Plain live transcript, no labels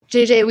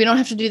JJ, we don't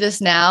have to do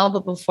this now,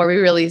 but before we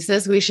release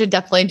this, we should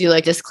definitely do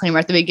like disclaimer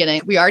at the beginning.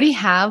 We already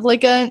have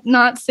like a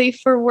not safe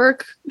for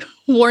work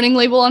warning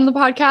label on the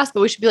podcast,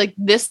 but we should be like,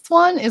 this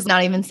one is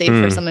not even safe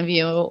for some of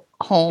you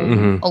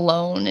home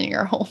alone in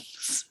your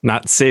homes.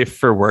 Not safe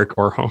for work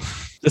or home.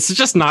 This is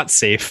just not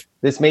safe.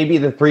 This may be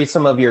the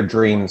threesome of your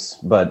dreams,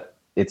 but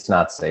it's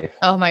not safe.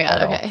 Oh my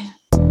God. Okay.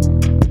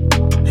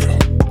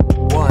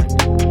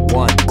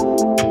 One.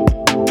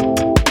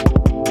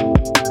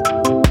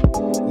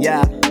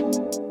 Yeah.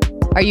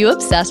 Are you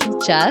obsessed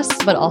with chess,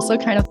 but also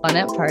kind of fun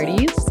at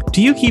parties? Do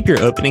you keep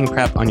your opening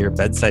prep on your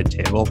bedside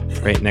table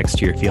right next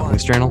to your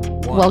feelings journal?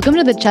 Welcome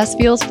to the Chess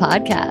Feels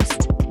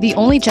podcast, the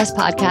only chess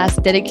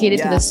podcast dedicated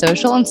to the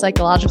social and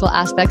psychological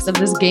aspects of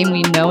this game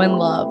we know and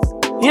love.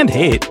 And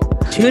hate.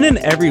 Tune in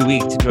every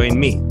week to join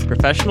me,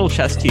 professional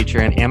chess teacher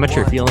and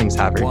amateur feelings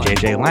haver,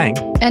 JJ Lang.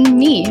 And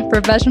me,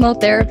 professional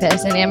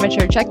therapist and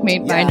amateur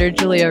checkmate finder,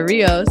 Julia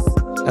Rios.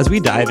 As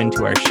we dive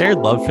into our shared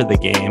love for the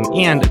game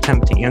and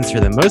attempt to answer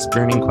the most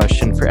burning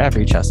question for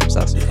every chess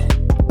obsessive.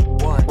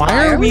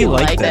 Why are we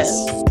like this?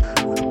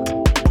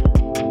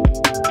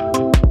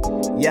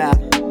 Yeah.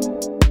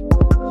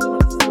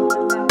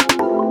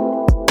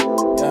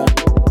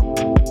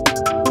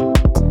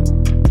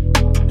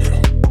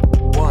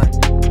 One.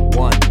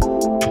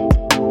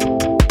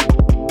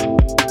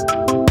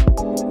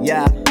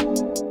 Yeah.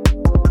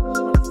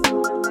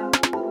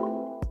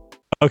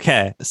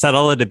 Okay,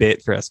 settle a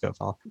debate for us,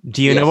 Gopal.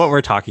 Do you know what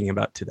we're talking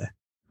about today?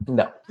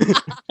 No.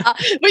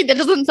 Wait, that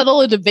doesn't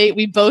settle a debate.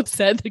 We both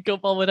said that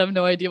Gopal would have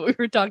no idea what we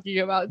were talking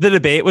about. The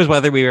debate was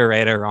whether we were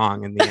right or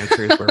wrong, and the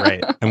answers were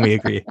right, and we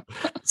agree.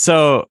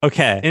 So,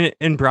 okay,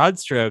 in broad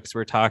strokes,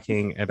 we're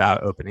talking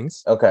about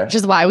openings. Okay. Which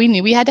is why we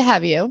knew we had to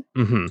have you.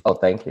 Mm-hmm. Oh,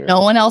 thank you.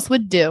 No one else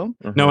would do.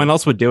 No one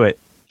else would do it.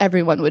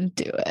 Everyone would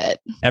do it.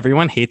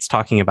 Everyone hates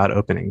talking about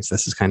openings.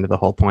 This is kind of the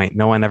whole point.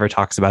 No one ever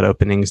talks about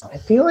openings. I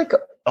feel like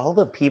all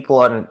the people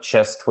on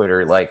chess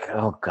Twitter, like,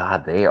 oh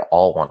God, they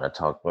all want to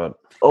talk about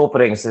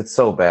openings. It's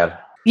so bad.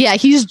 Yeah,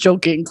 he's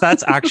joking.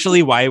 That's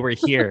actually why we're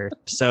here.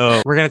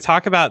 So we're going to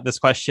talk about this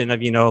question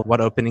of, what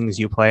openings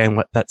you play and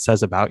what that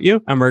says about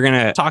you. And we're going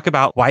to talk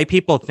about why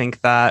people think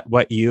that,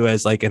 what you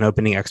as like an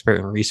opening expert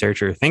and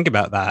researcher think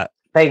about that.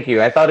 Thank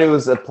you. I thought it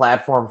was a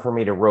platform for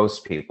me to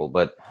roast people,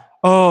 but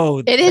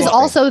it is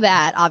also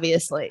that,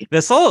 obviously.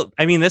 This will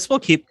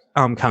keep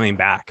coming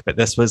back, but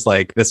this was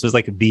like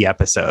the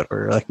episode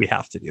where like we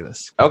have to do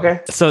this. Okay.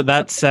 So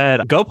that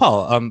said,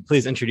 Gopal,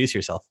 please introduce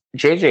yourself.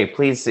 JJ,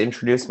 please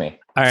introduce me.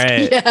 All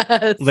right.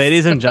 Yes.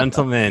 Ladies and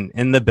gentlemen,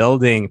 in the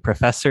building,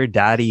 Professor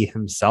Daddy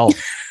himself,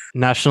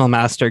 National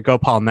Master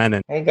Gopal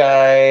Menon. Hey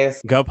guys.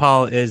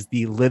 Gopal is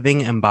the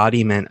living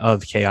embodiment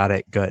of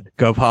chaotic good.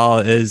 Gopal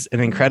is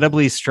an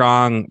incredibly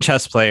strong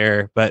chess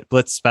player, but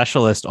blitz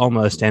specialist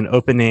almost, and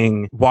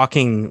opening,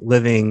 walking,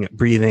 living,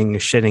 breathing,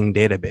 shitting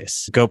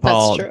database.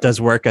 Gopal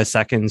does work as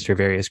seconds for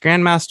various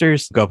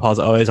grandmasters. Gopal's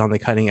always on the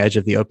cutting edge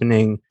of the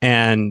opening,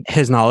 and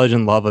his knowledge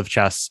and love of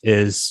chess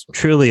is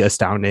truly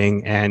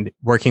astounding. And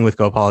working with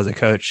Gopal as a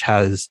coach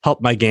has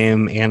helped my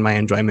game and my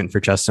enjoyment for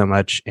chess so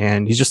much.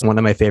 And he's just one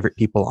of my favorite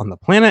people on the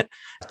planet.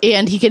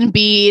 And he can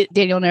beat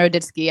Daniel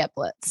Naroditsky at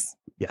blitz.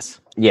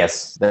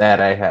 Yes, that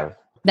I have.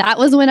 That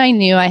was when I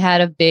knew I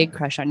had a big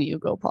crush on you,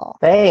 Gopal.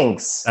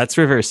 Thanks. That's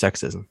reverse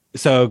sexism.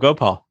 So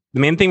Gopal, the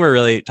main thing we're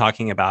really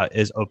talking about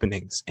is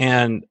openings.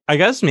 And I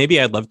guess maybe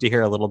I'd love to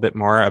hear a little bit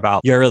more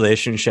about your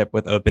relationship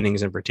with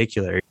openings in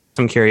particular.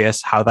 I'm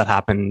curious how that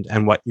happened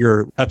and what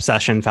your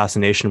obsession,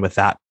 fascination with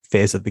that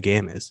phase of the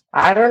game is.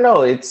 I don't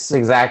know. It's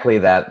exactly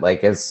that.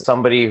 Like, as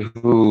somebody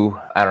who,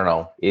 I don't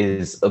know,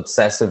 is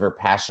obsessive or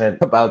passionate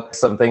about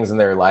some things in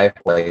their life,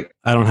 like...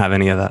 I don't have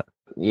any of that.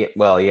 Yeah,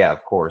 well, yeah,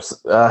 of course.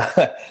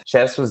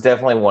 Chess was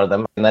definitely one of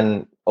them. And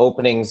then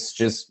openings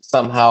just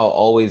somehow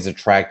always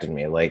attracted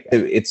me. Like,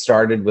 it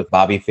started with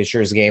Bobby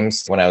Fischer's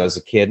games when I was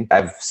a kid.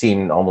 I've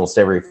seen almost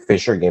every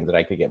Fischer game that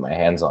I could get my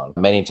hands on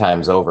many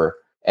times over.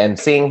 And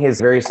seeing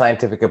his very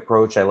scientific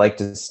approach, I liked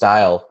his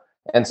style.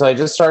 And so I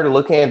just started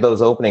looking at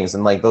those openings,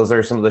 and like those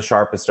are some of the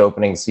sharpest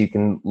openings you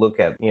can look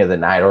at. The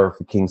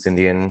Najdorf, King's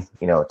Indian,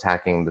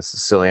 attacking the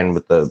Sicilian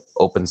with the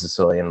open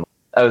Sicilian.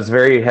 I was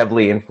very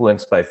heavily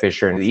influenced by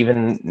Fischer, and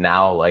even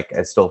now, like,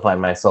 I still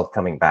find myself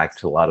coming back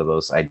to a lot of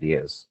those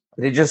ideas.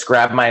 They just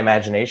grabbed my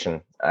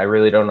imagination. I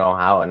really don't know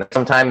how. And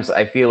sometimes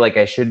I feel like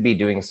I should be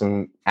doing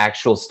some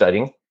actual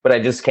studying, but I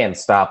just can't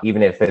stop,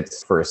 even if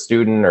it's for a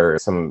student or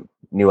some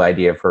new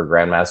idea for a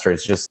grandmaster.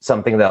 It's just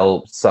something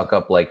that'll suck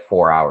up like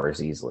 4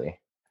 hours easily.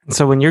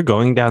 So when you're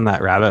going down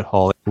that rabbit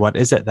hole, what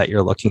is it that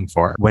you're looking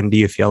for? When do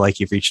you feel like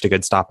you've reached a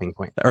good stopping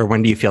point? Or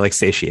when do you feel like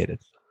satiated?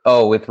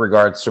 Oh, with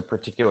regards to a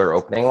particular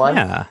opening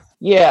line?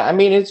 Yeah, I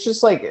mean, it's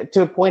just like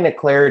to a point of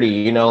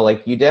clarity,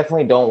 like you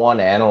definitely don't want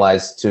to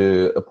analyze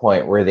to a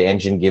point where the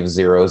engine gives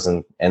zeros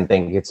and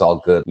think it's all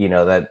good.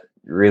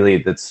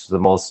 That's the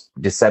most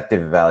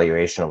deceptive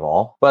evaluation of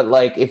all. But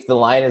like, if the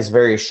line is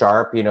very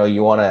sharp,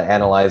 you want to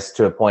analyze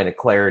to a point of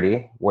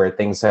clarity where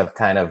things have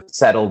kind of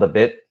settled a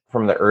bit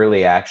from the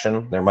early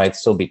action. There might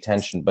still be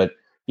tension, but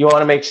you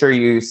want to make sure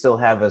you still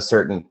have a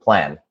certain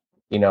plan.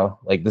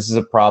 Like this is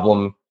a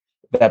problem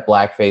that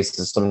black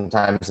faces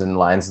sometimes in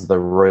lines of the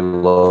Roy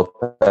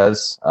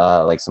Lopez,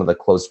 like some of the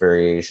close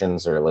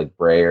variations or like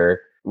Breyer,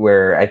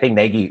 where I think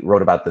Nagy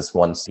wrote about this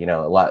once. A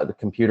lot of the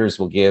computers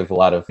will give a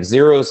lot of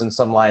zeros in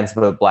some lines,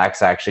 but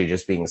black's actually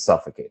just being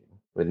suffocated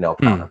with no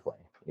counterplay.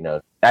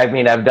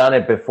 I've done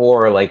it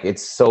before. Like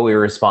it's so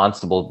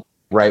irresponsible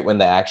right when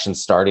the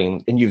action's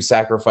starting and you've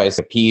sacrificed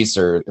a piece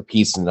or a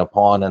piece and a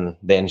pawn and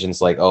the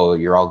engine's like, oh,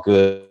 you're all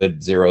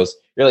good, zeros.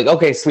 You're like,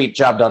 okay, sweet,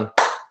 job done.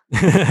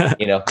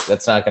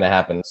 That's not going to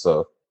happen.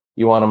 So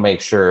you want to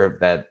make sure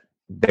that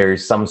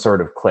there's some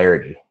sort of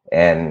clarity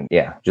and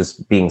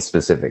just being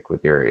specific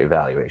with your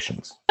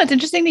evaluations. It's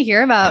interesting to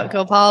hear about,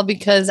 Gopal,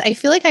 because I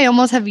feel like I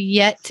almost have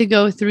yet to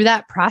go through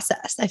that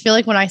process. I feel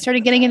like when I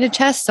started getting into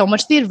chess, so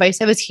much of the advice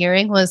I was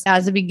hearing was,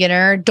 as a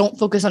beginner, don't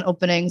focus on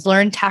openings,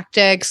 learn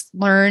tactics,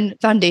 learn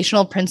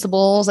foundational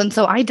principles. And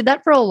so I did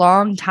that for a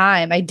long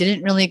time. I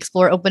didn't really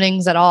explore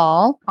openings at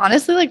all.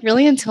 Honestly, like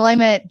really until I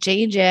met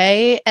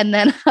JJ. And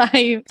then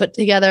I put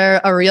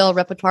together a real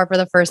repertoire for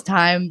the first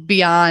time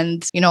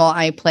beyond,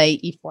 I play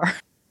E4.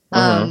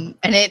 And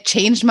it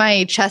changed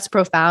my chess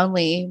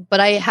profoundly,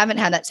 but I haven't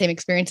had that same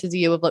experience as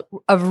you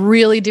of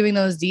really doing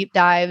those deep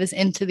dives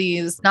into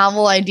these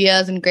novel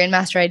ideas and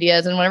grandmaster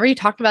ideas. And whenever you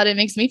talked about it, it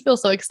makes me feel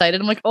so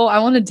excited. I'm like, oh, I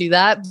want to do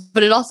that.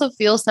 But it also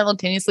feels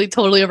simultaneously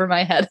totally over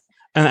my head.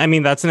 And I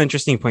mean, that's an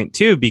interesting point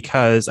too,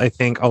 because I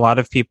think a lot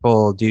of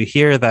people do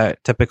hear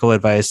that typical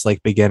advice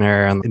like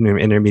beginner and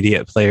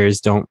intermediate players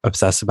don't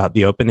obsess about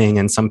the opening.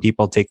 And some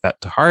people take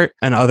that to heart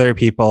and other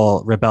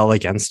people rebel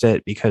against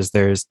it because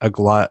there's a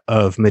glut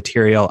of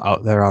material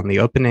out there on the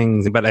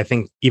openings. But I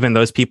think even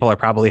those people are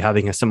probably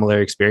having a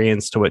similar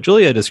experience to what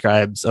Julia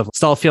describes of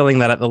still feeling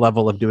that at the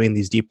level of doing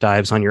these deep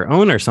dives on your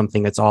own or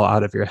something, it's all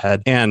out of your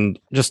head. And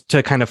just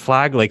to kind of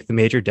flag like the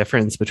major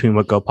difference between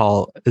what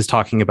Gopal is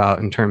talking about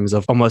in terms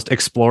of almost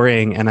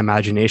exploring and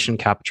imagination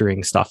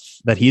capturing stuff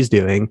that he's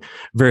doing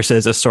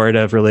versus a sort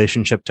of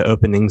relationship to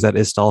openings that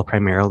is still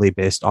primarily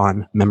based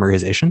on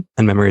memorization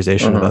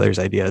of others'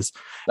 ideas.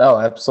 Oh,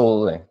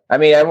 absolutely. I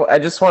mean, I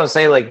just want to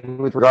say, like,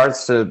 with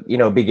regards to,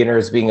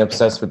 beginners being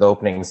obsessed with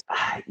openings,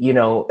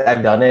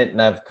 I've done it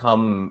and I've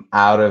come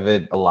out of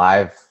it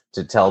alive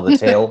to tell the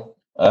tale.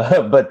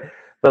 But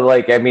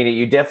like, I mean,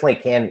 you definitely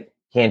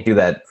can't do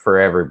that for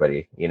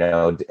everybody,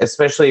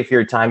 especially if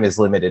your time is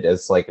limited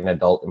as like an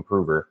adult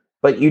improver.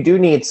 But you do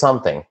need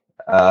something.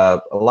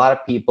 A lot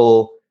of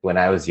people, when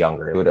I was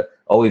younger, would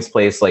always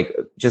place like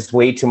just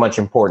way too much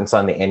importance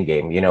on the end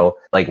game.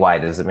 Like, why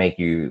does it make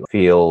you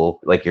feel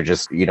like you're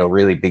just,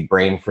 really big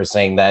brain for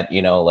saying that,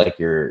 like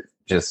you're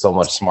just so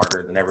much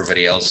smarter than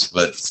everybody else.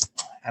 But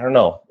I don't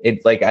know.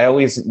 It like I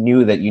always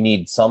knew that you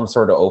need some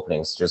sort of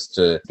openings just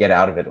to get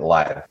out of it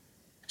alive.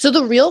 So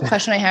the real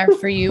question I have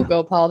for you,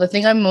 Gopal, the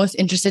thing I'm most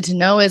interested to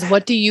know is,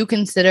 what do you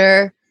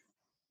consider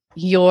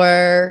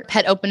your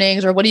pet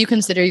openings, or what do you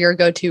consider your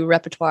go-to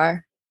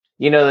repertoire?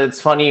 It's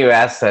funny you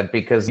asked that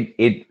because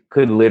it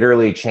could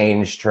literally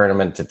change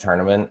tournament to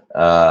tournament.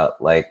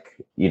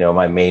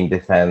 My main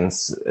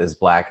defense is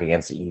black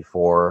against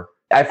E4.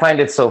 I find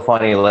it so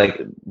funny,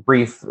 like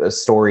brief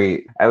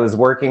story. I was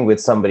working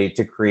with somebody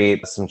to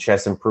create some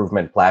chess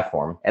improvement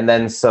platform. And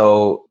then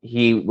so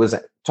he was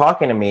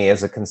talking to me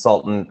as a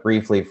consultant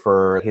briefly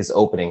for his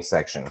opening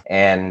section.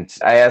 And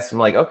I asked him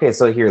like, okay,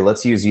 so here,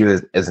 let's use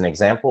you as an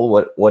example.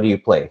 What do you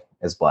play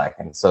as black?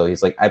 And so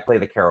he's like, I play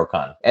the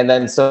Caro-Kann. And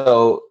then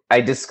so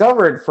I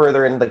discovered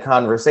further in the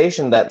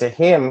conversation that to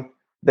him,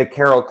 the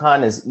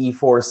Caro-Kann is E4,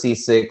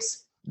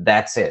 C6.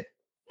 That's it.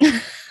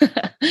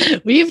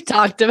 We've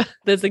talked about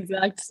this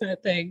exact same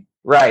thing.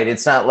 Right.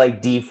 It's not like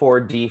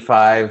D4,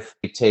 D5,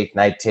 you take,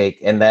 knight take,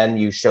 and then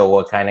you show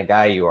what kind of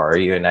guy you are. Are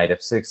you a knight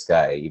F6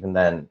 guy? Even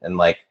then, and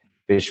like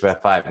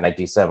bishop F5, knight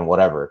D7,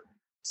 whatever.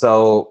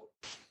 So,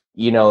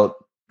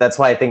 that's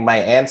why I think my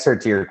answer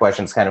to your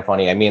question is kind of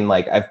funny. I mean,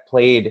 like I've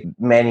played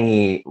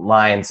many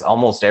lines,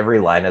 almost every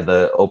line of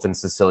the open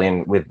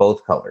Sicilian with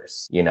both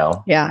colors,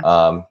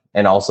 Yeah.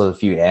 And also a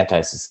few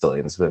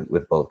anti-Sicilians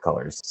with both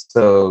colors.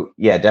 So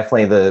yeah,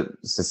 definitely the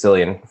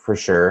Sicilian for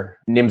sure.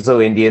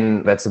 Nimzo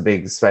Indian, that's a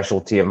big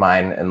specialty of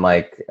mine. And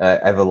like, I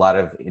have a lot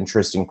of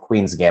interesting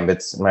Queen's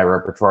Gambits in my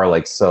repertoire.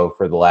 Like, so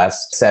for the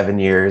last 7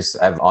 years,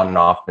 I've on and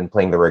off been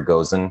playing the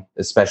Ragozin,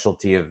 a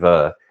specialty of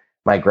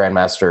my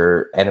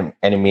grandmaster,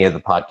 enemy of the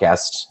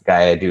podcast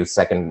guy I do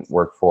second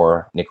work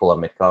for, Nikola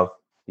Mitkov.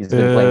 He's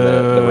been playing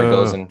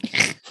the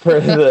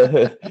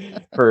Ragozin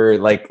for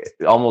like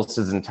almost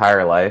his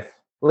entire life.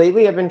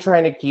 Lately, I've been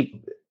trying to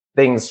keep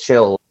things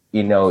chill.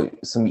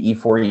 Some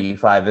E4,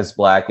 E5 is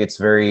black. It's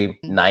very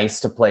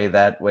nice to play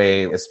that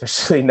way,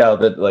 especially now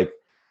that like,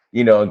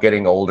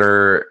 getting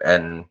older.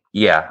 And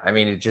yeah, I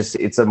mean,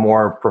 it's a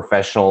more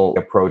professional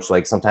approach.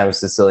 Like sometimes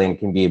Sicilian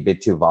can be a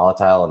bit too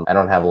volatile and I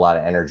don't have a lot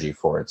of energy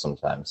for it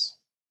sometimes.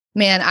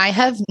 Man, I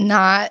have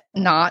not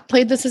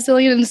played the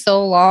Sicilian in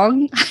so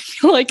long. I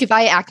feel like if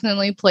I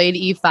accidentally played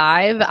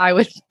E5, I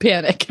would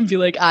panic and be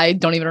like, I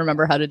don't even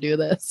remember how to do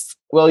this.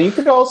 Well, you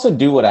could also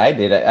do what I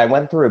did. I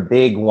went through a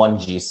big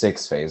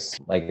 1G6 phase,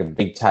 like a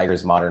big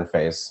Tiger's Modern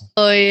phase.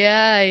 Oh,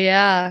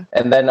 yeah.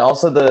 And then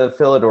also the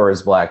Philidor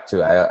is black,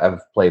 too.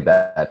 I've played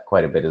that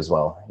quite a bit as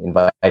well,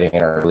 inviting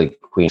an early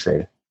queen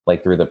trade,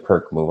 like through the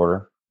perk move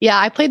order. Yeah,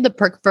 I played the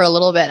perk for a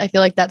little bit. I feel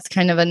like that's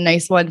kind of a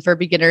nice one for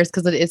beginners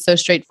because it is so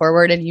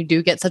straightforward and you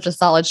do get such a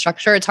solid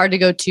structure. It's hard to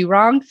go too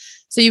wrong.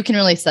 So you can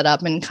really set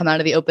up and come out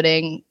of the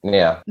opening.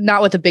 Yeah.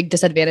 Not with a big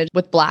disadvantage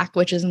with black,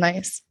 which is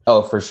nice.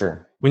 Oh, for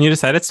sure. When you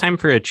decide it's time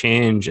for a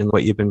change in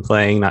what you've been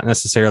playing, not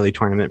necessarily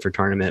tournament for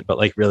tournament, but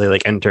like really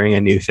like entering a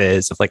new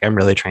phase of like, I'm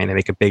really trying to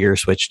make a bigger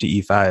switch to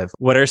E5.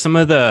 What are some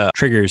of the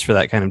triggers for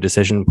that kind of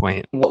decision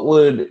point? What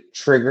would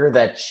trigger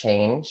that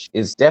change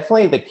is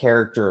definitely the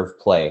character of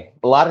play.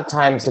 A lot of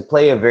times to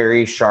play a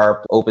very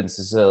sharp open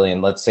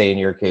Sicilian, let's say in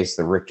your case,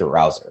 the Richter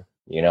Rouser,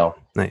 you know?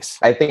 Nice.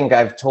 I think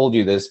I've told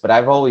you this, but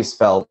I've always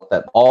felt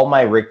that all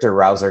my Richter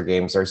Rouser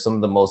games are some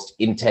of the most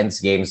intense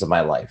games of my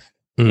life,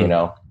 you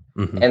know?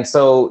 Mm-hmm. And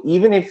so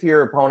even if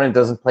your opponent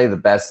doesn't play the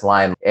best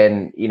line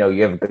and, you know,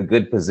 you have a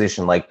good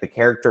position, like the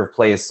character of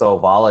play is so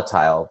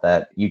volatile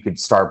that you could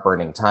start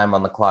burning time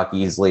on the clock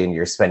easily and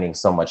you're spending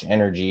so much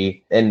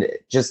energy. And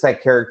just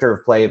that character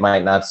of play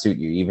might not suit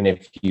you, even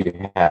if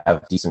you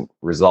have decent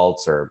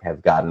results or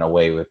have gotten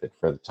away with it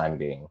for the time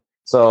being.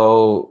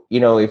 So, you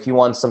know, if you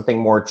want something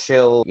more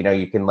chill, you know,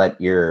 you can let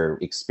your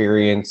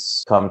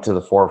experience come to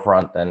the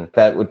forefront, then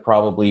that would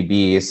probably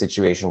be a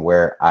situation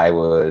where I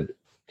would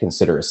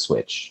consider a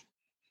switch.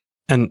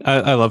 And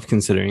I love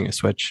considering a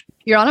switch.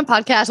 You're on a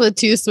podcast with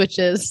 2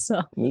 switches.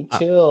 So. Me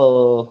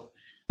too.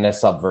 And a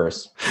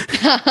subverse.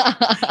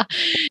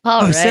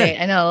 All right. Sick.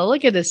 I know.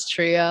 Look at this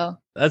trio.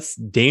 That's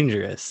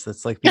dangerous.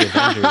 That's like the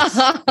Avengers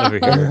over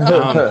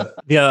here.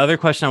 The other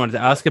question I wanted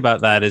to ask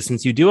about that is,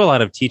 since you do a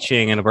lot of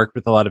teaching and work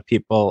with a lot of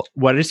people,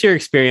 what is your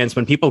experience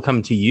when people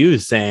come to you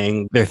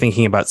saying they're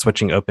thinking about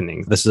switching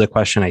openings? This is a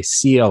question I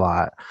see a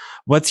lot.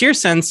 What's your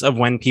sense of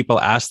when people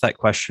ask that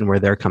question, where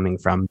they're coming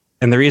from?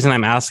 And the reason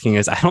I'm asking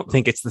is I don't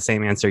think it's the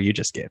same answer you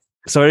just gave.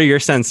 So what are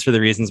your sense for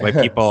the reasons why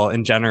people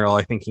in general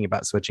are thinking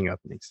about switching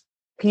openings?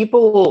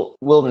 People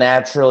will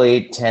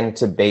naturally tend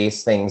to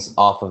base things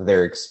off of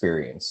their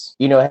experience.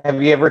 You know,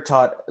 have you ever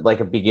taught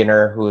like a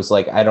beginner who's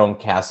like, I don't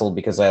castle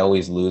because I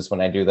always lose when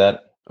I do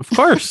that? Of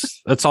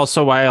course. That's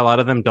also why a lot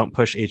of them don't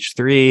push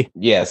H3.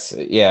 Yes.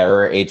 Yeah.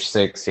 Or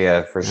H6.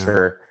 Yeah, for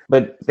sure.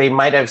 But they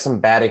might have some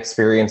bad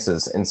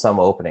experiences in some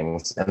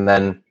openings. And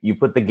then you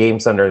put the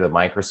games under the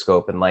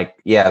microscope and like,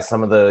 yeah,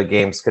 some of the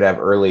games could have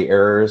early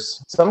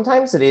errors.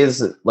 Sometimes it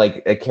is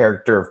like a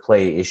character of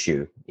play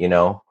issue, you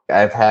know?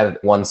 I've had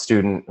one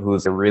student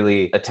who's a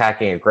really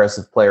attacking,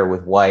 aggressive player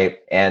with white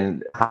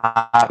and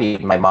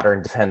copied my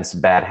modern defense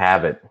bad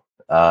habit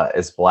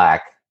as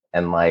black.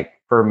 And like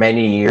for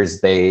many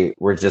years, they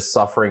were just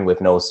suffering with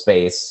no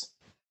space.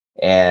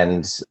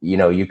 And, you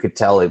know, you could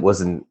tell it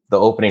wasn't the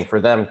opening for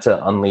them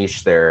to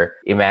unleash their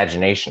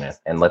imagination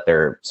and let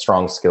their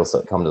strong skill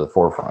set come to the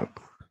forefront.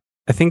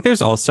 I think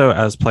there's also,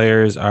 as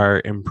players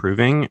are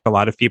improving, a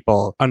lot of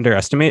people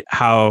underestimate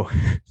how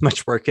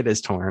much work it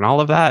is to learn all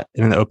of that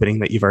in an opening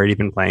that you've already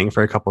been playing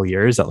for a couple of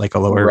years at like a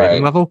lower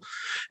rating level.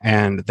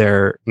 And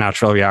their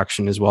natural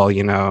reaction is, well,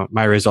 you know,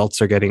 my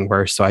results are getting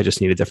worse, so I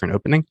just need a different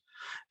opening.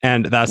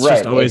 And that's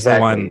just always the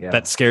one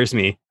that scares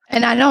me.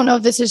 And I don't know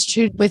if this is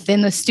true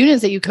within the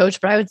students that you coach,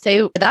 but I would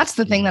say that's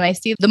the thing that I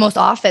see the most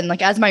often.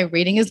 Like as my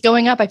rating is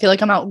going up, I feel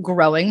like I'm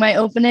outgrowing my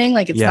opening.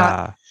 Like it's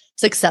not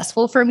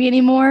successful for me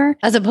anymore,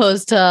 as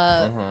opposed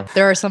to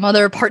there are some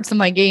other parts of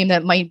my game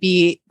that might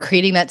be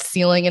creating that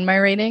ceiling in my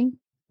rating.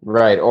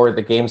 Right. Or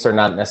the games are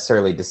not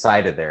necessarily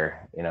decided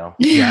there, you know?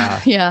 Yeah.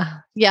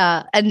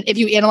 And if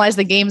you analyze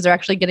the games, they're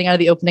actually getting out of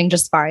the opening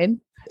just fine.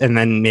 And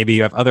then maybe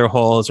you have other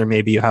holes, or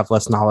maybe you have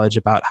less knowledge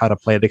about how to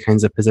play the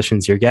kinds of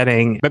positions you're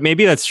getting. But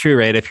maybe that's true,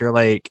 right? If you're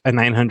like a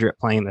 900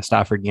 playing the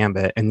Stafford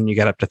Gambit and then you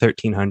get up to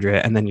 1300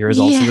 and then your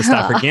results in the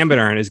Stafford Gambit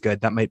aren't as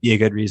good, that might be a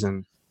good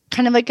reason.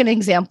 Kind of like an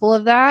example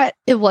of that.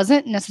 It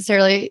wasn't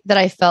necessarily that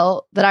I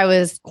felt that I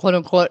was quote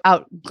unquote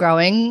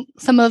outgrowing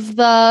some of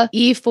the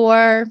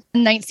E4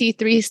 knight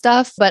C3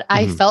 stuff, but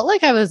I felt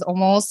like I was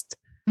almost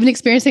been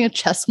experiencing a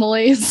chess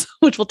malaise,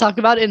 which we'll talk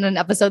about in an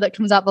episode that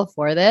comes out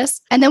before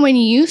this. And then when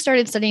you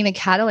started studying the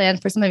Catalan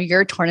for some of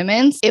your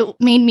tournaments, it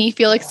made me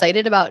feel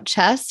excited about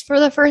chess for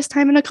the first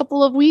time in a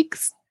couple of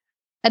weeks.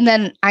 And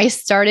then I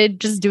started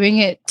just doing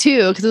it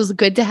too, because it was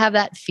good to have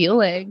that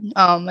feeling.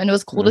 And it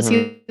was cool to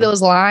see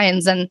those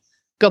lines. And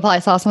Gopal, I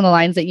saw some of the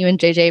lines that you and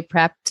JJ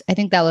prepped. I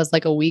think that was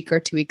like a week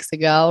or 2 weeks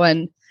ago.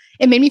 And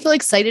it made me feel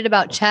excited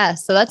about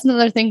chess. So that's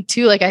another thing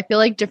too. Like I feel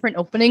like different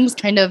openings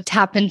kind of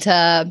tap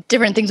into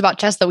different things about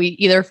chess that we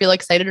either feel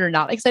excited or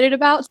not excited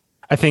about.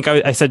 I think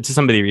I said to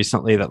somebody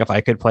recently that if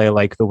I could play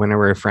like the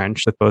Winnower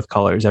French with both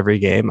colors every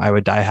game, I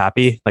would die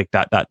happy, like ...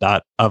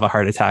 of a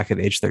heart attack at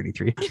age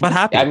 33. But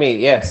happy. I mean,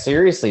 yeah,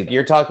 seriously.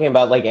 You're talking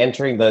about like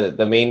entering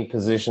the main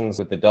positions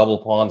with the double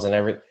pawns and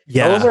everything.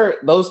 Yeah.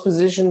 Those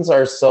positions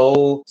are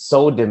so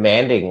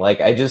demanding.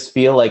 Like I just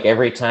feel like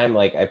every time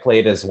like I play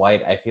it as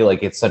white, I feel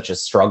like it's such a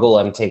struggle.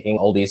 I'm taking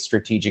all these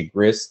strategic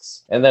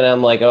risks. And then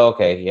I'm like, oh,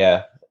 okay,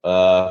 yeah.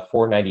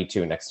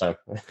 492 next time.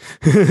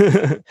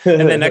 And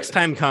then next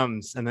time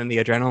comes and then the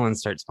adrenaline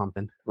starts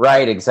pumping.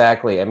 Right,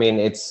 exactly. I mean,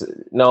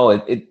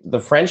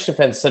 the French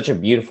defense is such a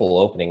beautiful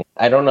opening.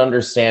 I don't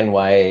understand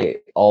why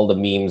all the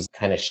memes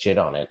kind of shit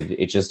on it.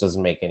 It just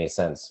doesn't make any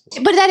sense.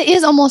 But that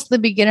is almost the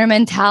beginner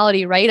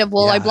mentality, right? Of,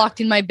 well, I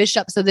blocked in my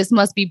bishop, so this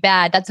must be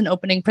bad. That's an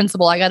opening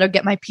principle. I got to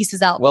get my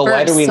pieces out Well, first,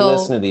 why do we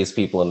listen to these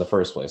people in the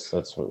first place?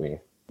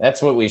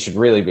 That's what we should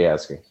really be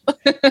asking.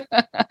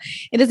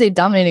 It is a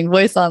dominating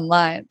voice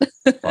online.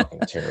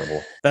 Fucking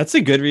terrible. That's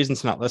a good reason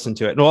to not listen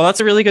to it. Well, that's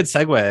a really good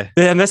segue.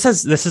 And this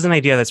is an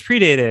idea that's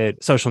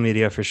predated social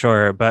media for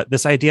sure. But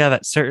this idea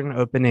that certain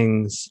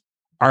openings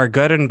are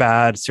good and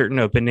bad, certain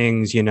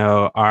openings,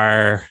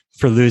 are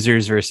for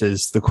losers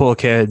versus the cool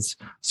kids.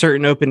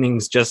 Certain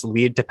openings just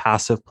lead to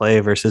passive play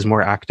versus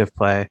more active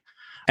play.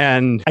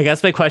 And I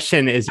guess my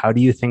question is, how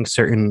do you think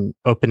certain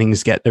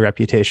openings get the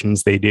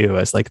reputations they do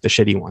as like the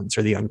shitty ones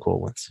or the uncool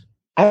ones?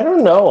 I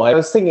don't know. I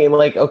was thinking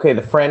like, okay,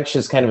 the French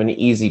is kind of an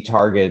easy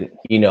target,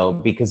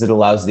 because it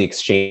allows the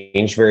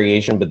exchange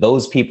variation, but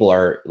those people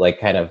are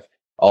like kind of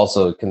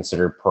also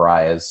considered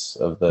pariahs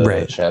of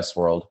the chess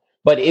world.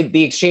 But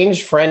the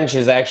exchange French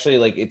is actually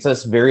like, it's a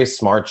very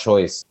smart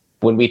choice.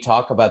 When we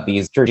talk about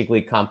these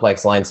strategically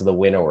complex lines of the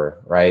winnower,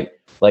 right?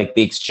 Like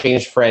the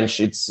exchange French,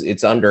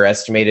 it's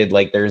underestimated.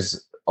 Like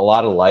there's a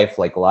lot of life,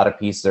 like a lot of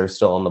pieces are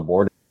still on the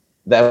board.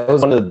 That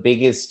was one of the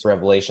biggest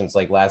revelations.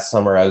 Like last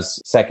summer, I was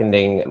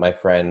seconding my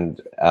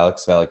friend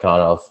Alex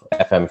Velikanov,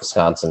 FM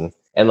Wisconsin,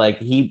 and like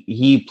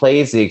he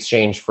plays the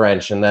exchange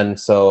French. And then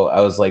so I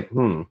was like,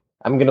 I'm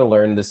going to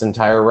learn this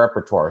entire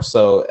repertoire.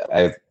 So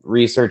I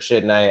researched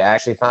it and I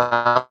actually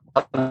found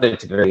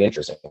it very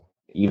interesting.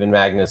 Even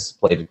Magnus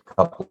played a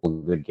couple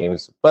of good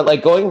games. But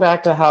like going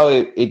back to how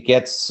it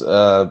gets...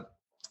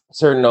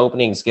 certain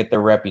openings get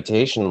their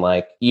reputation,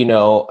 like,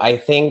 I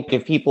think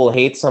if people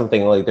hate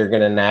something, like they're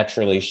going to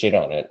naturally shit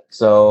on it.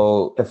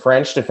 So the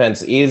French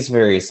defense is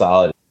very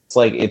solid. It's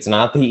like, it's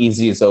not the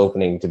easiest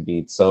opening to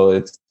beat. So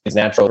it's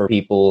natural for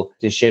people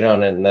to shit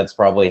on it. And that's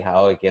probably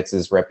how it gets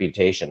its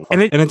reputation.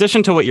 And in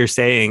addition to what you're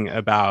saying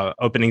about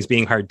openings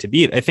being hard to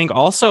beat, I think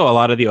also a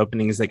lot of the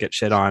openings that get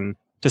shit on,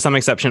 to some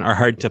exception, are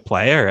hard to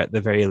play, or at the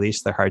very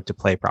least, they're hard to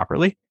play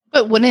properly.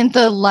 But wouldn't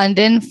the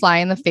London fly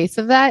in the face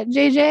of that,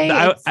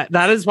 JJ?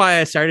 That is why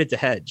I started to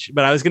hedge.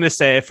 But I was going to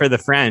say for the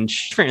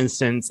French, for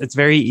instance, it's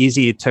very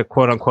easy to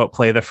quote unquote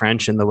play the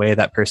French in the way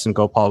that person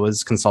Gopal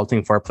was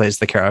consulting for plays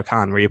the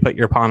Caro-Kann, where you put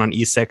your pawn on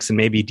e6 and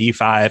maybe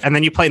d5, and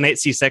then you play knight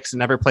c6 and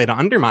never play to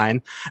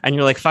undermine. And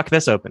you're like, fuck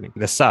this opening.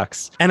 This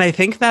sucks. And I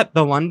think that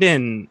the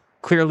London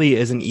clearly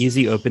is an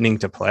easy opening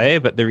to play,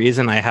 but the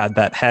reason I had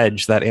that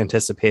hedge that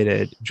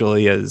anticipated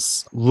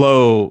Julia's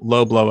low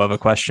blow of a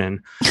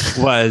question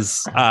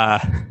was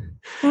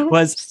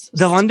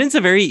the London's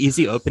a very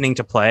easy opening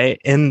to play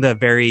in the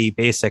very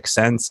basic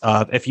sense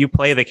of, if you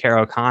play the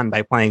Caro-Kann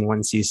by playing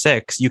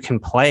 1c6, you can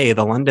play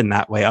the London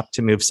that way up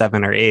to move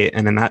 7 or 8,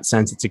 and in that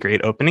sense it's a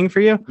great opening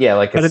for you. Yeah,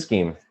 like a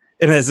scheme.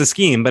 It is a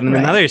scheme, but in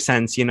another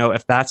sense,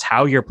 if that's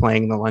how you're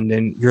playing the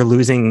London, you're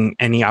losing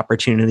any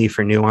opportunity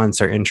for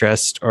nuance or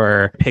interest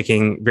or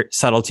picking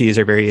subtleties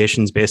or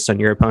variations based on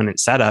your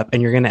opponent's setup.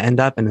 And you're going to end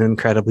up in an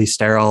incredibly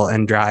sterile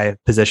and dry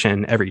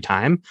position every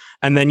time.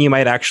 And then you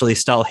might actually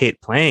still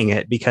hate playing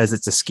it because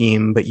it's a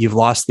scheme, but you've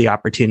lost the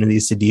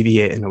opportunities to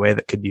deviate in a way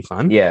that could be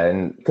fun. Yeah,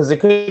 and because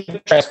it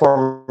could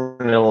transform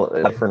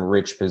in different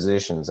rich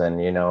positions. And,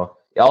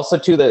 also,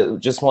 too,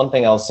 just one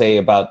thing I'll say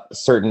about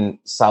certain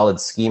solid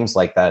schemes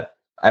like that,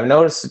 I've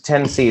noticed a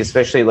tendency,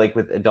 especially like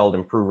with adult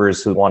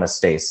improvers who want to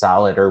stay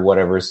solid or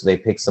whatever, so they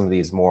pick some of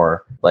these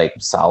more like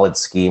solid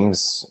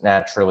schemes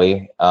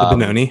naturally. The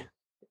Benoni.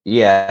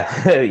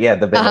 Yeah, yeah,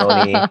 the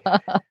Benoni,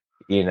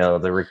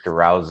 the Richter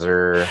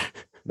Rouser,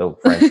 the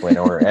French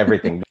winnower,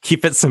 everything.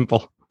 Keep it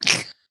simple.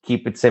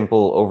 Keep it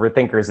simple,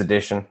 Overthinkers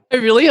edition. I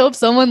really hope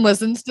someone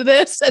listens to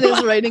this and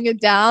is writing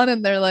it down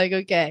and they're like,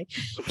 okay,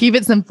 keep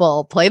it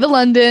simple. Play the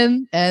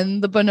London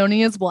and the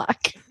Benoni is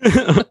black.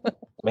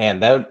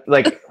 Man,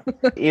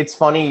 it's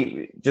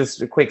funny.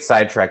 Just a quick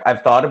sidetrack.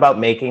 I've thought about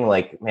making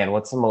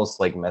what's the most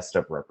messed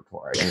up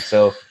repertoire? And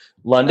so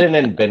London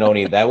and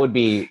Benoni, that would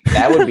be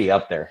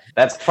up there.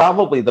 That's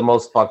probably the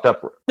most fucked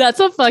up. That's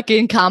a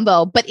fucking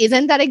combo. But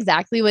isn't that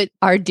exactly what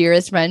our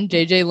dearest friend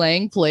JJ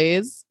Lang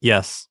plays?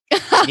 Yes.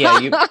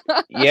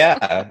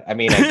 Yeah. I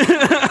mean,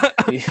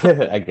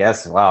 I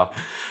guess. Wow.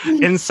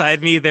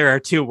 Inside me, there are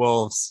two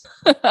wolves.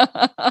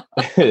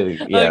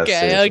 Yeah,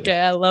 okay.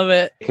 I love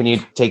it. Can you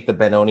take the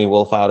Benoni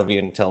wolf out of you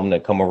and tell him to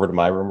come over to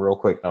my room real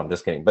quick? No, I'm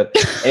just kidding. But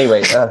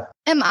anyway.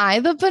 Am I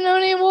the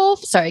Benoni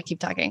wolf? Sorry, keep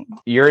talking.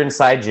 You're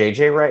inside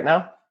JJ right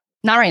now?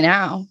 Not right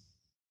now.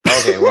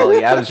 Okay, well,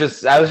 yeah, I was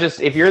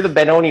just. If you're the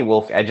Benoni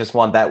wolf, I just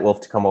want that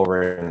wolf to come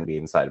over and be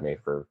inside of me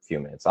for a few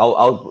minutes.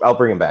 I'll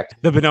bring him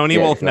back. The Benoni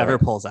Yeah, wolf go never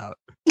ahead. pulls out.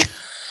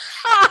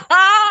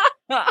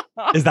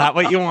 Is that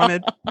what you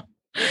wanted?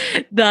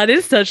 That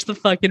is such the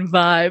fucking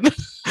vibe.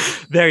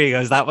 There you go.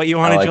 Is that what you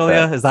wanted, like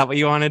Julia? that. Is that what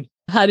you wanted?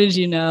 How did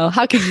you know?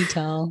 How could you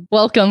tell?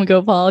 Welcome,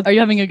 Gopal. Are you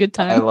having a good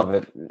I time? love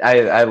it.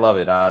 I love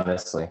it.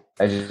 Honestly,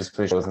 I just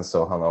wish I wasn't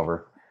so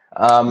hungover.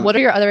 What are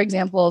your other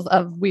examples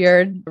of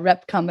weird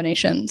rep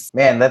combinations?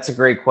 Man, that's a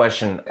great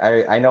question.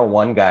 I know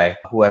one guy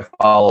who I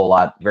follow a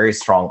lot, very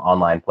strong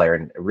online player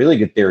and a really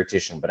good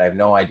theoretician, but I have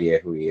no idea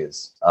who he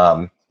is.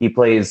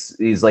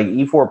 He's like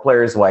E4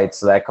 players white,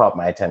 so that caught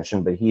my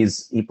attention, but he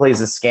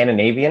plays a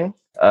Scandinavian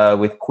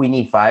with Queen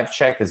E5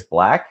 check as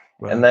black,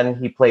 Wow. and then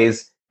he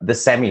plays the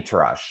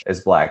semi-trash as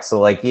black. So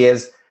like he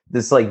has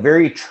this like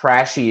very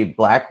trashy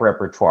black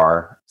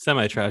repertoire.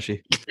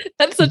 Semi-trashy.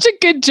 That's such a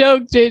good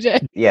joke,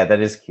 JJ. Yeah, that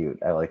is cute.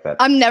 I like that.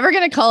 I'm never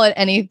going to call it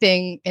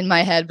anything in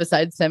my head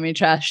besides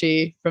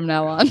semi-trashy from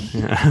now on.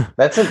 Yeah.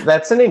 That's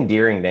an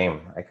endearing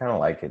name. I kind of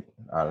like it,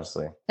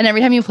 honestly. And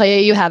every time you play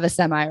it, you have a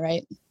semi,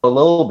 right? A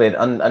little bit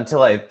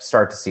until I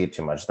start to see it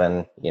too much.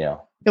 Then,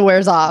 It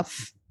wears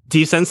off.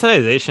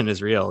 Desensitization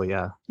is real.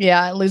 Yeah.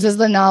 Yeah, it loses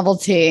the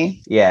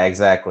novelty. Yeah,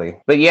 exactly.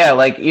 But yeah,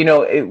 like,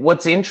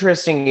 what's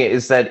interesting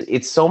is that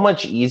it's so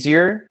much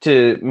easier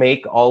to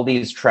make all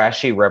these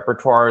trashy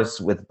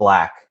repertoires with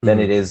black than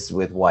it is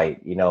with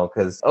white,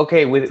 because,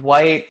 okay, with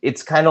white,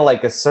 it's kind of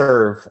like a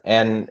serve.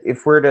 And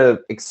if we're to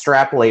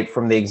extrapolate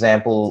from the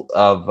example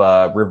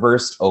of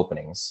reversed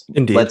openings,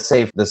 Indeed. let's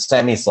say the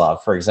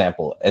Semislav, for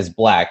example, as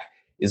black,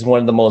 is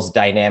one of the most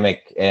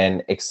dynamic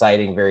and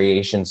exciting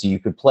variations you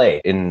could play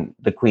in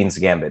the Queen's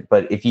Gambit.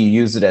 But if you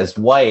use it as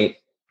white,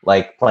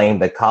 like playing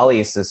the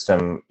Kali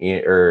system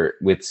or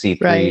with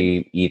C3,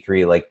 Right.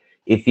 E3, like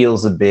it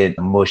feels a bit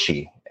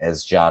mushy,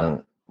 as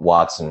John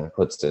Watson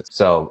puts it.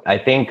 So I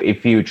think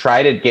if you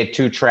try to get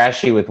too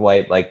trashy with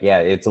white, like, yeah,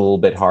 it's a little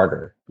bit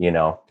harder,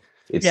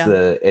 It's Yeah.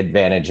 the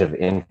advantage of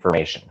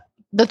information.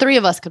 The three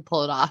of us could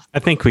pull it off. I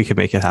think we could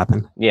make it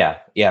happen. Yeah,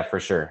 for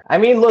sure. I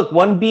mean, look,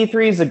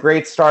 1B3 is a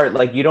great start.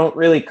 Like, you don't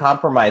really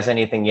compromise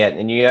anything yet,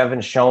 and you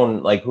haven't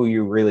shown like who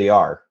you really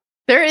are.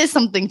 There is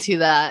something to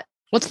that.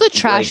 What's the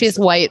trashiest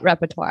white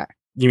repertoire?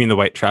 You mean the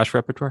white trash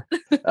repertoire?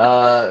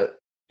 Uh,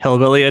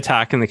 Hillbilly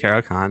attack in the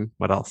Karakan.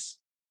 What else?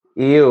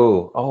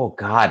 Ew. Oh,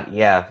 God.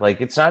 Yeah.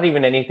 Like, it's not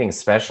even anything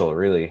special,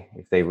 really,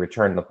 if they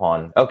return the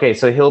pawn. Okay,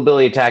 so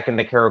Hillbilly attack in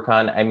the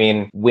Karakan. I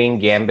mean, Wing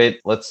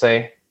Gambit, let's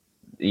say.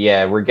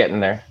 Yeah, we're getting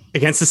there.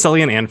 Against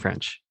Sicilian and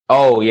French.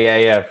 Oh,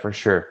 yeah, for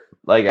sure.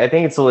 Like, I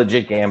think it's a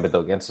legit Gambit,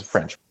 though, against the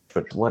French.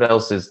 But what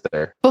else is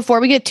there?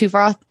 Before we get too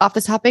far off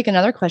this topic,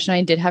 another question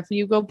I did have for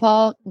you,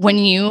 Gopal. When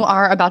you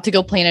are about to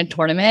go play in a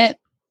tournament,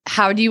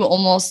 how do you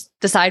almost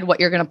decide what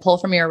you're going to pull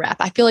from your rep?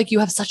 I feel like you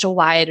have such a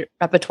wide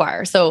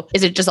repertoire. So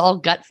is it just all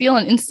gut feel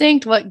and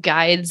instinct? What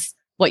guides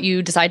what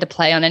you decide to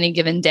play on any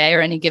given day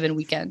or any given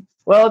weekend?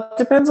 Well, it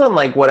depends on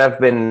like what I've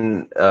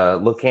been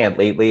looking at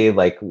lately,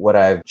 like what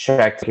I've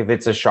checked. If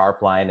it's a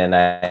sharp line and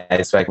I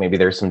expect maybe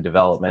there's some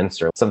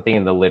developments or something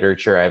in the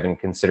literature I haven't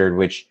considered,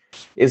 which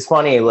is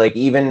funny. Like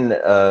even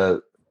a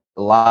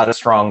lot of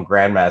strong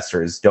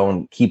grandmasters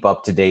don't keep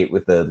up to date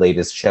with the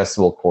latest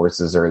chessable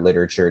courses or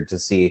literature to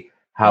see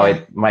how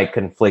it might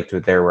conflict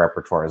with their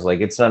repertoires.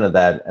 Like it's none of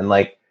that. And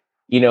like,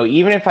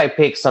 even if I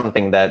pick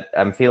something that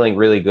I'm feeling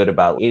really good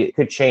about, it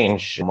could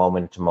change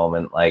moment to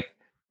moment. Like,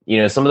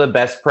 some of the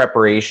best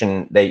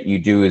preparation that you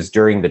do is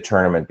during the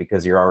tournament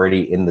because you're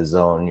already in the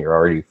zone, you're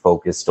already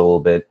focused a little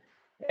bit,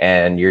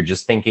 and you're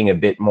just thinking a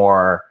bit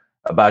more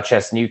about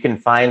chess, and you can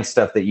find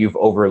stuff that you've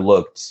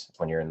overlooked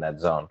when you're in that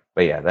zone.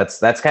 But yeah, that's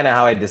kind of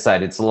how I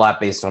decide. It's a lot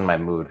based on my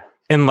mood.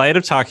 In light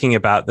of talking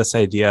about this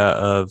idea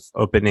of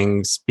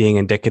openings being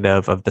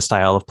indicative of the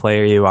style of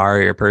player you are,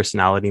 your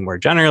personality more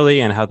generally,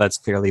 and how that's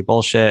clearly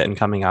bullshit and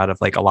coming out of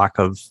like a lack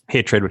of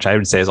hatred, which I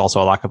would say is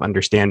also a lack of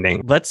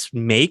understanding, let's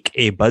make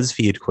a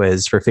BuzzFeed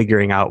quiz for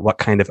figuring out what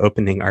kind of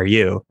opening are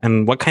you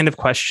and what kind of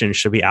questions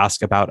should we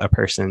ask about a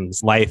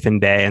person's life and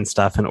day and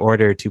stuff in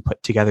order to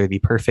put together the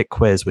perfect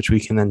quiz, which we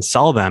can then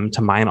sell them to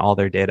mine all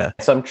their data.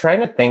 So I'm trying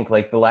to think,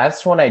 like the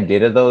last one I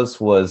did of those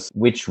was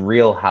which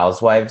Real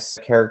Housewives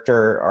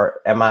character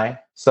am I?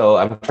 So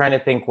I'm trying to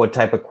think what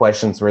type of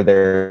questions were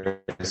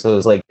there. So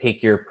it's like,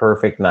 pick your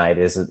perfect night.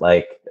 Is it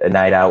like a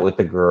night out with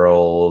the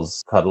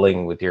girls,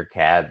 cuddling with your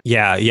cat?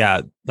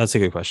 Yeah. That's a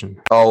good question.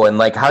 Oh, and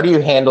like, how do you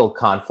handle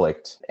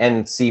conflict?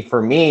 And see,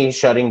 for me,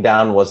 shutting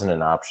down wasn't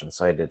an option.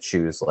 So I had to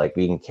choose like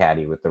being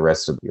catty with the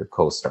rest of your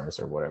co-stars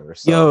or whatever.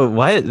 So, Yo,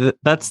 what?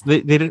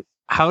 They did.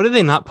 How did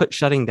they not put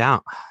shutting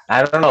down?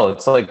 I don't know.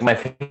 It's like my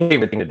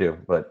favorite thing to do,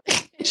 but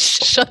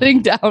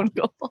Shutting down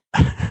goal.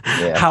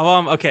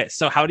 yeah. Okay,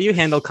 so how do you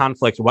handle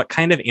conflict? What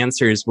kind of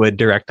answers would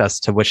direct us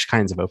to which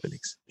kinds of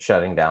openings?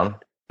 Shutting down.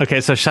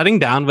 Okay, so shutting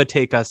down would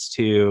take us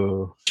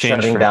to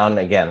Shutting down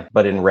again,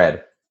 but in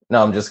red.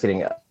 No, I'm just kidding.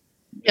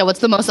 Yeah, what's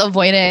the most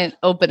avoidant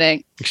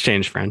opening?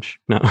 Exchange French.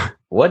 No.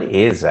 What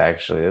is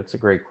actually? That's a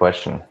great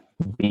question.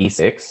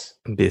 B6.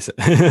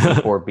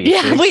 Before B6.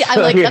 Yeah, wait, I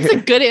like that's a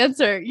good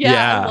answer. Yeah,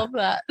 Yeah. I love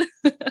that.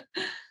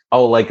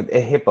 Oh, like a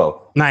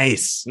hippo.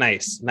 Nice. Yeah.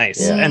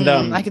 And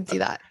I could see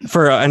that.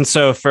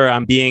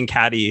 for being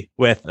catty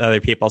with other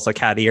people, so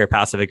catty or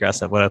passive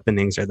aggressive, what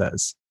openings are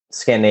those?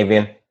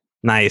 Scandinavian.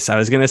 Nice. I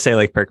was gonna say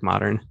like perk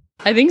modern.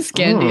 I think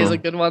Scandi is a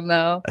good one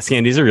though.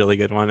 Scandy's a really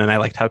good one, and I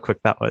liked how quick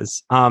that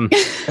was. Or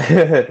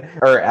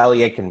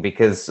Aliakin,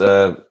 because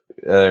or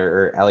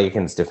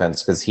Aliakin's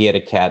defense, because he had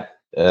a cat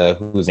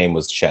whose name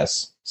was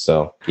Chess.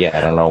 So yeah,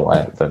 I don't know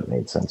why that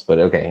made sense, but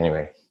okay.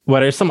 Anyway,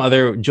 What are some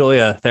other,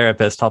 Julia,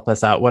 therapist, help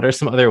us out. What are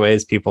some other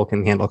ways people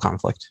can handle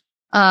conflict?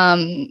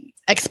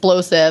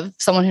 Explosive,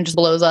 someone who just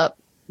blows up.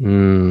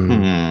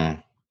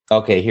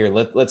 Okay, here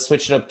let's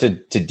switch it up to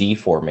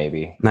D4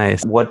 maybe.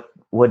 Nice. What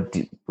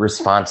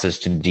responses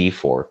to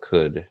D4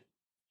 could?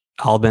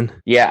 Albin.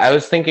 Yeah, I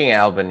was thinking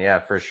Albin. Yeah,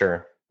 for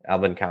sure.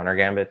 Albin counter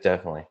gambit,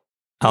 definitly.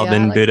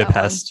 Albin, I like that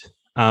Budapest.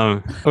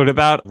 What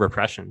about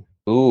repression?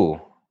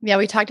 Ooh, Yeah,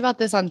 we talked about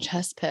this on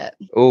Chess Pit.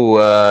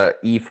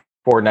 E4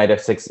 knight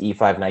F6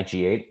 E5 knight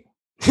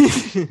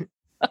G8.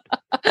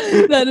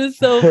 That is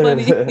so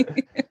funny.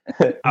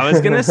 I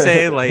was gonna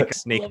say like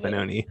Snake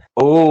Benoni,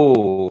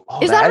 Oh,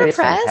 Is that is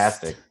repressed?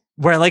 fantastic.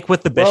 where like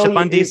with the bishop Well,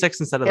 on D6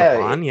 instead of yeah, the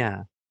pawn.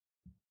 Yeah.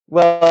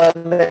 Well,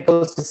 that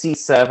goes to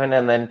C7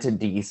 and then to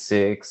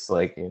D6,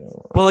 like, you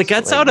know. Well, it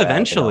gets like out that,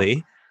 eventually. you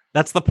know.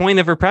 That's the point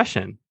of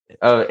repression.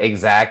 Oh,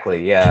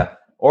 exactly. Yeah.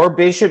 Or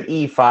bishop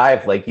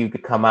E5, like you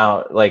could come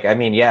out, like, I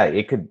mean, yeah,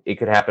 it could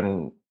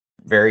happen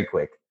very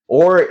quick.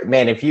 Or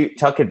man, if you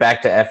tuck it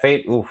back to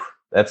F8, oof,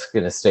 that's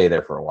gonna stay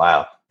there for a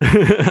while.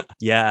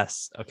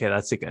 Yes. Okay,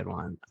 that's a good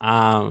one.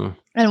 And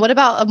what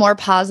about a more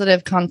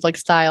positive conflict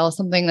style?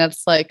 Something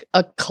that's like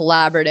a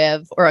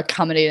collaborative or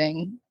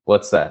accommodating.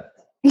 What's that?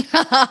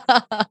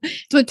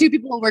 It's when two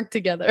people work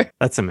together.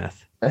 That's a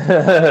myth.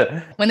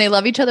 When they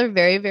love each other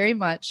very, very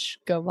much.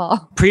 Go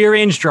ball.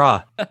 Prearranged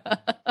draw.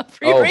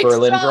 Pre-race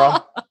Berlin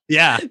draw?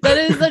 Yeah. That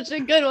is such a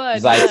good one.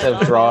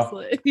 Zaitsev draw.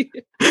 obviously.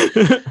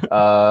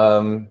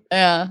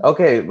 Yeah.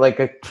 Okay,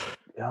 like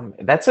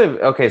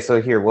okay,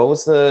 so here, what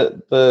was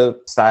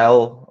the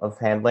style of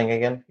handling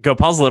again?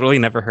 Gopal's literally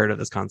never heard of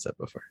this concept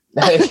before.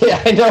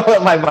 Yeah, I know,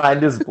 my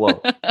mind is blown.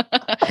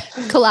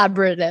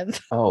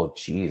 Collaborative. Oh,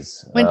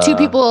 geez. When two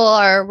people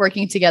are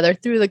working together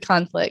through the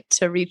conflict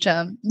to reach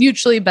a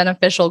mutually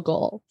beneficial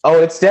goal.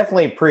 Oh, it's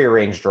definitely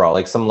prearranged draw,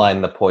 like some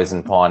line the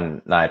poison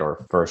pawn knight,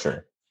 or for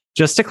sure.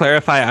 Just to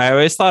clarify, I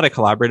always thought a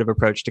collaborative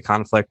approach to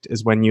conflict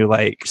is when you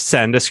like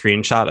send a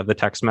screenshot of the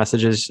text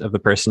messages of the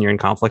person you're in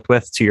conflict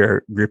with to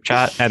your group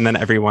chat, and then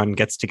everyone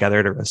gets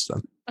together to roast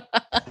them.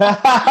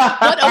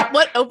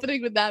 What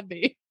opening would that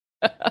be?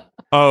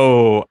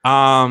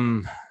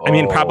 I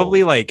mean,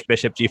 probably like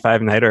Bishop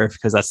G5 Knight, or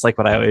because that's like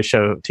what I always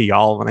show to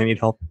y'all when I need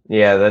help.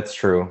 Yeah, that's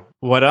true.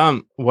 What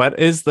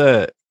is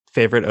the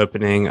favorite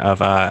opening of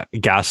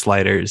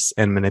gaslighters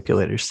and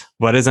manipulators?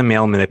 What is a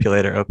male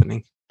manipulator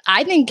opening?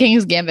 I think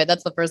King's Gambit.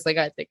 That's the first thing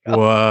I think of.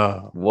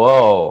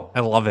 Whoa. I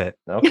love it.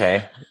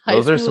 Okay. High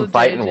Those are school some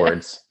fighting JJ.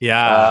 words.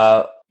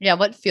 Yeah. Yeah,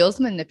 what feels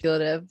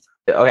manipulative?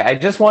 Okay, I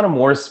just want a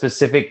more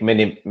specific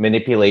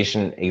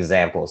manipulation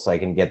example so I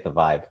can get the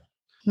vibe.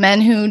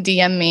 Men who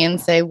DM me and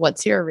say,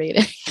 "What's your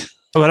rating?"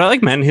 But I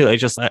like men who like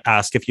just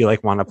ask if you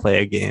like want to play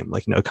a game,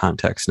 like no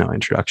context, no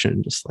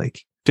introduction, just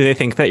like, do they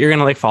think that you're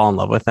gonna like fall in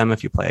love with them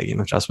if you play a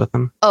game of chess with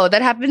them? Oh,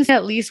 that happens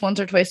at least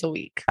once or twice a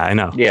week. I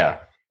know. Yeah.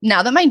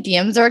 Now that my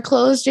DMs are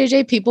closed,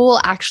 JJ, people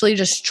will actually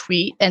just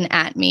tweet and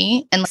at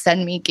me and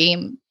send me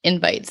game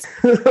invites.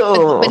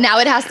 But now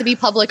it has to be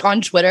public on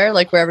Twitter,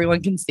 like where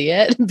everyone can see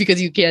it, because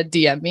you can't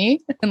DM me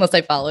unless I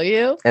follow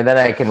you. And then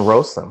I can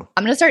roast them.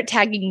 I'm gonna start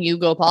tagging you,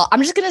 Gopal.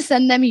 I'm just gonna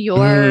send them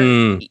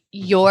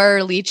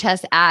your Lee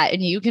Chess at,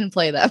 and you can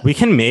play them. We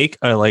can make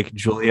a like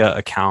Julia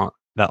account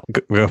that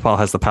Gopal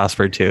has the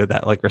password to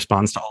that like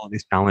responds to all of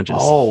these challenges.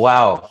 Oh,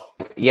 wow.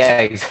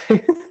 Yeah.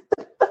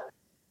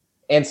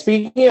 And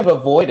speaking of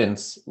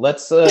avoidance,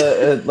 let's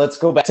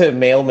go back to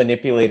male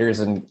manipulators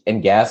and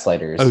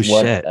gaslighters. Oh,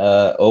 what shit.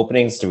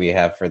 Openings do we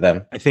have for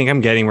them? I think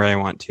I'm getting where I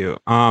want to.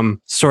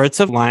 Sorts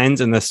of lines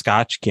in the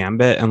Scotch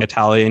Gambit and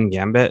Italian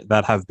Gambit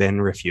that have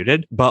been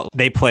refuted, but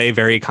they play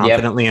very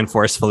confidently and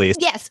forcefully.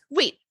 Yes.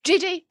 Wait,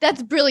 JJ,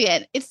 that's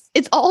brilliant.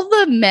 It's all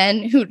the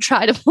men who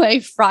try to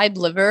play fried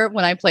liver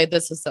when I played the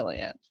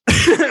Sicilian.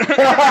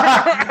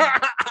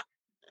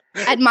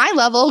 At my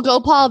level,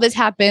 Gopal, this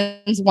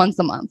happens once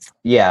a month.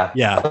 Yeah.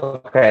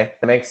 Okay,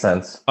 that makes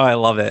sense. Oh, I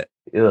love it.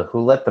 Ugh,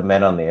 who let the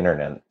men on the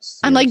internet?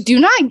 I'm like, do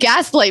not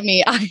gaslight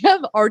me. I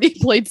have already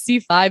played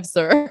C5,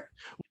 sir.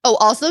 Oh,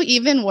 also,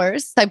 even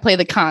worse, I play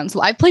the con. So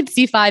I played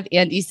C5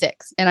 and E6,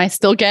 and I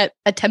still get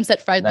attempts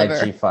at fried Knight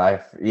liver.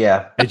 G5.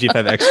 Yeah.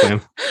 G5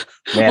 exclaim.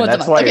 Man, Once a that's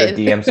month. why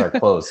Okay. your DMs are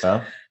closed,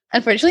 huh?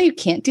 Unfortunately, you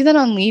can't do that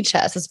on Lee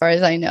Chess, as far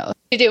as I know.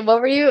 JJ, what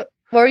were you?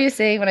 What were you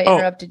saying when I Oh.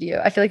 interrupted you?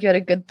 I feel like you had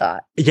a good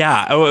thought.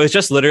 Yeah. Oh, it was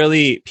just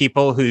literally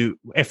people who,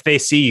 if they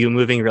see you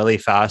moving really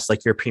fast,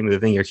 like you're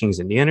pre-moving your King's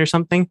Indian or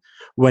something,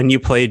 when you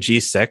play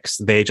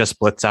G6, they just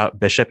blitz out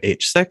Bishop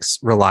H6,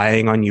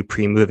 relying on you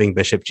pre-moving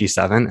Bishop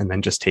G7 and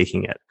then just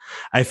taking it.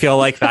 I feel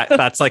like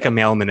that's like a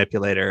male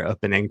manipulator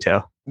opening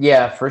too.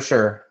 Yeah, for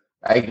sure.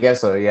 I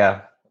guess so.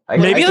 Yeah.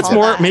 Maybe I that's call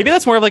more. that- Maybe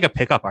that's more of like a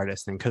pickup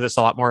artist thing because it's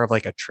a lot more of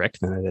like a trick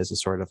than it is a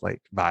sort of like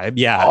vibe.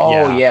 Yeah.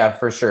 Oh yeah,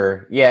 for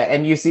sure. Yeah,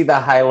 and you see the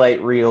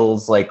highlight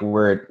reels like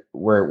where it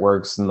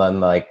works, and then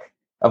like,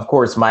 of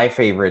course, my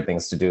favorite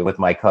things to do with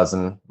my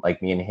cousin,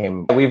 like me and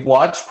him. We've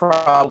watched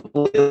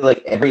probably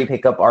like every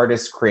pickup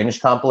artist cringe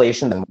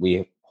compilation, and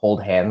we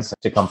hold hands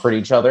to comfort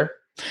each other.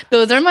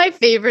 Those are my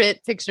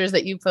favorite pictures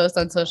that you post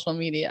on social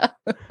media.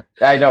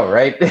 I know,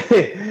 right?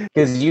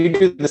 Because you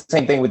do the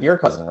same thing with your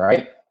cousin,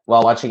 right?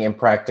 While watching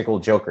Impractical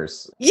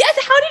Jokers. Yes,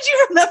 how did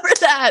you remember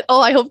that? Oh,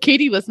 I hope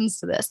Katie listens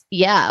to this.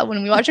 Yeah,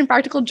 when we watch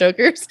Impractical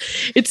Jokers,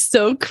 it's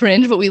so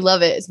cringe, but we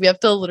love it. So we have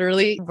to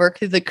literally work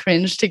through the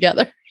cringe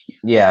together.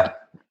 Yeah.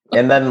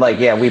 And then like,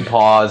 yeah, we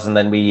pause and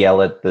then we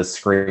yell at the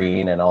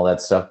screen and all that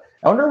stuff.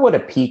 I wonder what a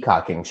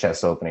peacocking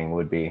chess opening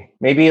would be.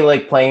 Maybe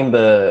like playing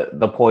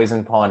the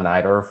poison pawn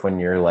Nightorf when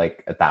you're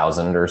like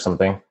 1,000 or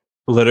something.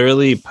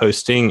 Literally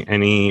posting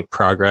any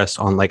progress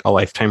on like a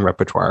lifetime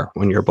repertoire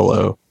when you're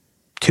below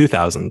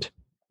 2,000.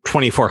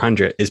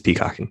 2,400 is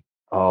peacocking.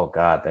 Oh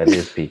God, that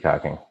is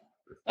peacocking.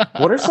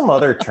 What are some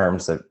other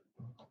terms that?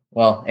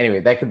 Well,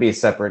 anyway, that could be a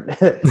separate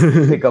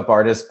pickup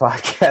artist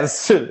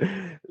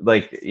podcast.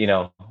 Like, you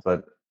know,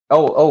 but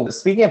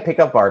speaking of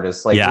pickup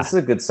artists, like this is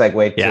a good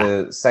segue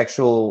to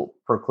sexual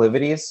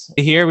proclivities.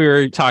 Here we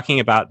were talking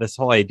about this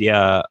whole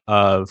idea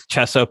of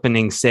chess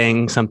opening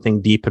saying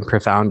something deep and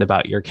profound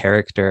about your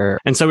character.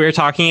 And so we were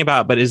talking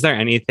about, but is there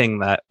anything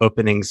that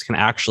openings can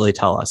actually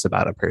tell us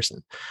about a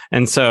person?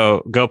 And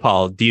so,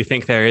 Gopal, do you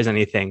think there is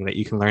anything that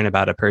you can learn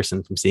about a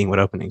person from seeing what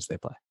openings they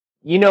play?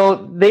 You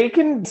know, they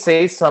can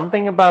say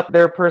something about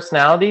their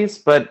personalities,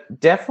 but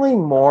definitely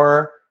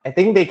more. I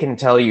think they can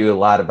tell you a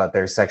lot about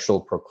their sexual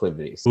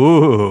proclivities.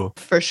 Ooh,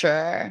 For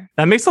sure.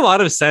 that makes a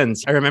lot of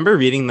sense. I remember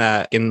reading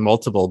that in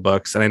multiple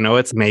books, and I know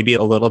it's maybe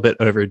a little bit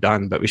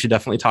overdone, but we should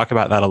definitely talk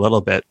about that a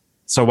little bit.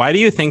 So why do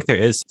you think there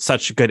is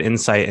such good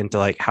insight into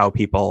like how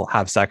people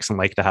have sex and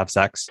like to have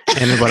sex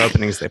and what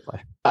openings they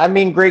play? I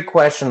mean, great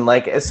question.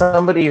 Like, as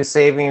somebody who's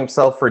saving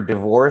himself for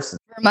divorce,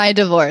 For my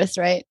divorce,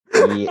 right?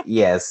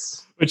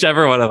 yes.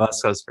 Whichever one of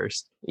us goes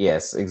first.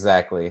 Yes,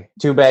 exactly.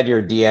 Too bad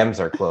your DMs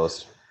are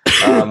closed.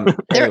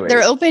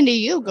 They're open to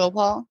you,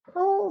 Gopal.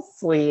 Oh,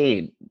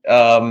 sweet.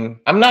 I'm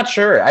not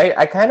sure.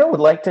 I kind of would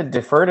like to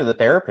defer to the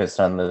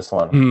therapist on this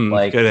one.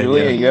 Like, good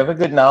Julia, idea. you have a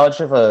good knowledge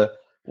of a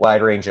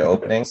wide range of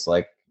openings.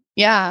 Like,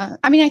 Yeah.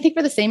 I mean, I think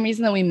for the same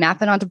reason that we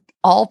map it onto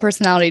all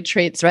personality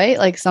traits, right?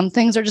 Like some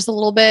things are just a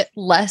little bit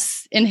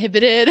less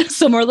inhibited.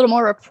 Some are a little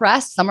more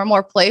repressed. Some are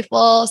more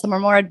playful. Some are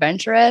more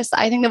adventurous.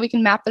 I think that we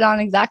can map it on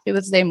exactly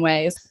the same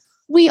ways.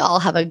 We all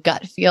have a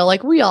gut feel.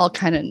 Like we all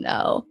kind of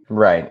know.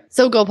 right.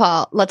 So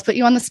Gopal, let's put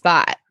you on the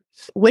spot.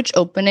 Which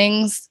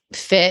openings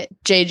fit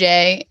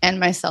JJ and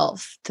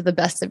myself to the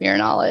best of your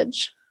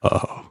knowledge?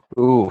 Oh,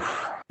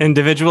 Oof.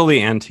 individually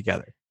and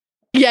together.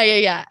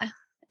 Yeah.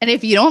 And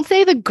if you don't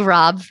say the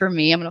grob for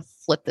me, I'm going to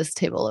flip this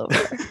table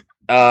over.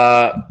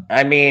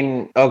 I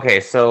mean, okay,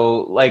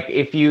 so like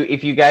if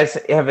you guys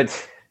have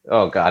it,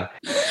 oh God.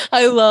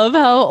 I love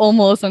how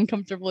almost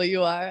uncomfortable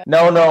you are.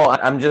 No,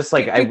 I'm just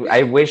like,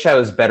 I wish I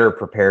was better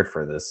prepared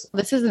for this.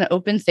 This is an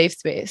open, safe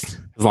space.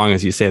 As long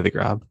as you say the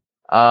grob.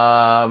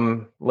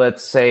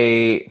 Let's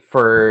say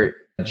for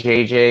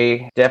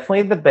JJ,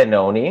 definitely the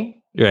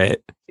Benoni, Right.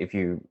 if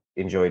you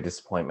enjoy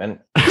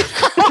disappointment.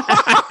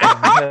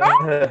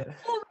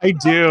 I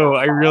do.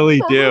 I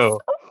really do.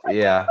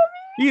 Yeah.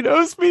 He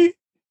knows me.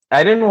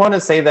 I didn't want to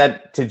say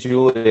that to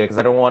Julia because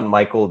I don't want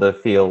Michael to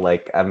feel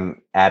like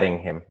I'm adding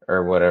him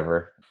or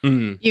whatever.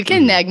 You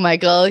can nag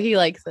Michael. He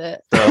likes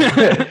it.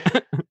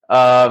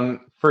 So,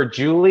 for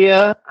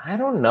Julia, I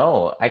don't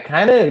know. I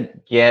kind of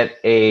get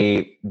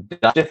a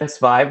Dutch defense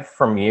vibe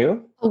from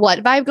you.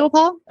 What vibe,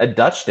 Gopal? A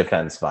Dutch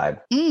defense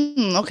vibe.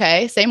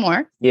 Okay. Say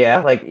more.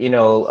 Yeah, like, you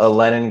know, a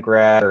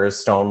Leningrad or a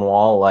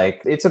Stonewall.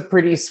 Like, it's a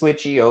pretty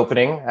switchy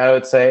opening, I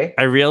would say.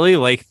 I really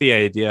like the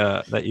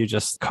idea that you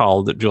just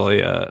called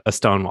Julia a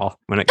Stonewall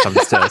when it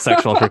comes to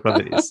sexual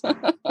proclivities.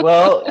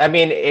 Well, I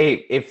mean,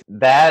 if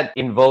that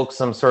invokes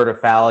some sort of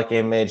phallic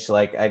image,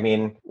 like, I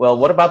mean, well,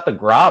 what about the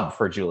grob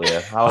for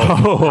Julia? How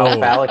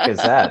phallic is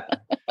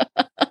that?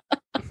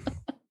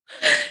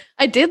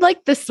 I did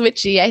like the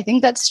switchy. I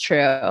think that's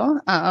true.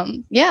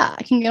 Yeah,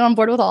 I can get on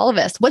board with all of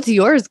this. What's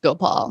yours,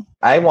 Gopal?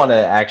 I want to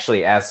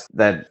actually ask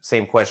that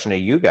same question to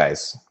you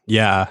guys.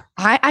 Yeah.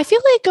 I feel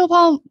like,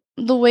 Gopal,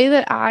 the way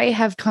that I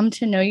have come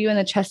to know you in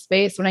the chess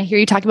space when I hear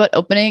you talk about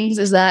openings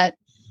is that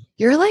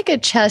You're like a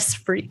chess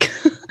freak.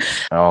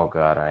 Oh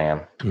God, I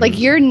am. Like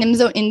your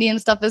Nimzo Indian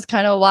stuff is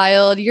kind of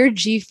wild. Your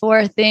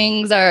G4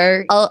 things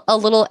are a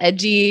little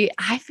edgy.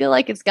 I feel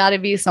like it's got to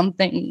be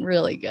something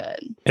really good.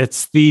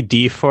 It's the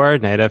D4,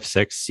 knight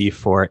F6,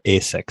 C4,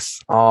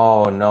 A6.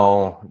 Oh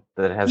no,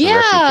 that has a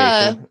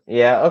reputation.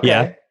 Yeah.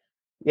 Okay.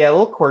 Yeah, a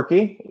little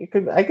quirky.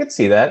 I could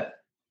see that.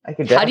 I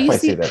could definitely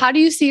see that. How do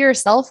you see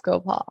yourself,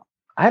 Gopal?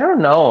 I don't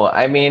know.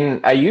 I mean,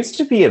 I used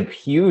to be a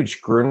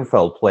huge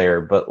Grunfeld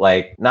player, but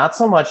like not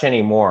so much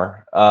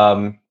anymore.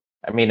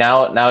 I mean,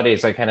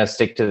 nowadays I kind of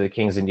stick to the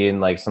King's Indian,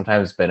 like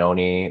sometimes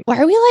Benoni. Why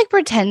are we like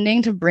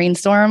pretending to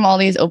brainstorm all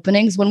these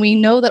openings when we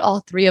know that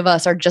all three of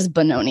us are just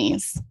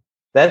Benonis?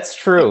 That's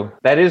true.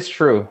 That is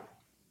true.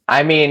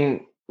 I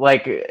mean,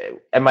 like,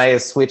 am I a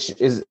switch?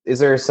 Is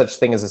there such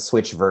thing as a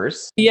switch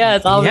verse?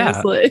 Yes,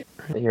 obviously.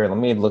 Yeah. Here, let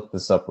me look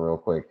this up real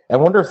quick. I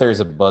wonder if there's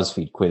a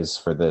BuzzFeed quiz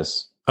for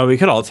this. Oh, we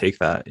could all take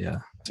that. Yeah.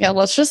 Yeah,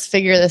 let's just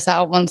figure this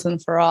out once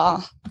and for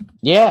all.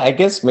 Yeah, I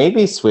guess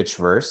maybe switch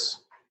verse.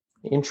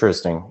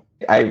 Interesting.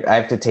 I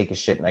have to take a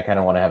shit and I kind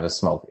of want to have a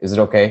smoke. Is it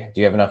okay?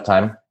 Do you have enough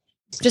time?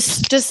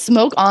 Just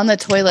smoke on the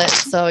toilet.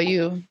 So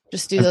you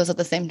just do those at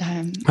the same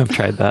time. I've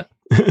tried that.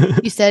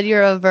 You said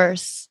you're a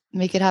verse.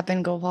 Make it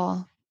happen,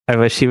 Gopal. I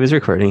wish he was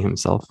recording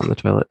himself on the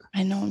toilet.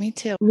 I know, me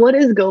too. What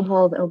is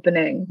Gopal's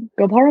opening?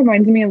 Gopal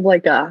reminds me of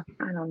like I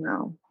don't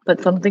know,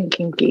 but something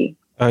kinky.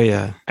 Oh,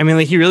 yeah. I mean,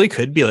 like, he really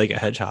could be like a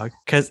hedgehog.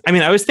 Because, I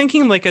mean, I was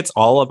thinking like it's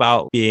all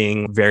about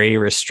being very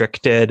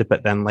restricted,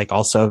 but then like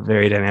also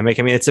very dynamic.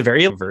 I mean, it's a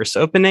very verse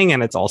opening.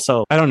 And it's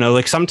also, I don't know,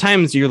 like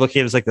sometimes you're looking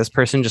at it as like this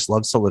person just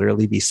loves to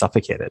literally be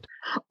suffocated.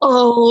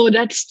 Oh,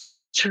 that's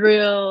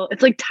true.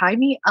 It's like tie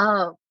me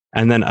up.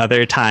 And then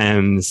other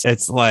times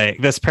it's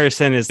like this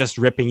person is just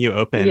ripping you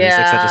open. Yeah. It's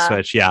like such a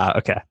switch. Yeah.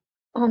 Okay.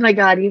 Oh my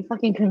God. You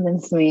fucking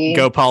convinced me.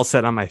 Gopal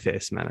sit on my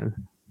face,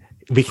 Menon.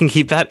 We can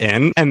keep that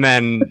in, and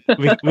then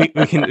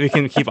we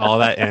can keep all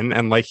that in,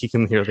 and like he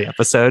can hear the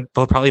episode.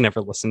 They'll probably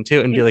never listen to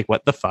it and be like,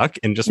 "What the fuck?"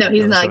 And just no,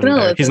 he's not going to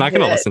listen. He's not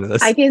going to listen to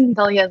this. I can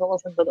tell he hasn't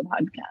listened to the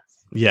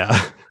podcast.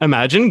 Yeah,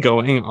 imagine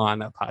going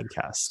on a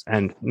podcast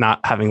and not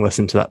having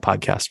listened to that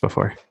podcast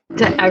before.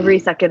 To every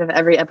second of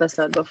every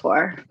episode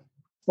before.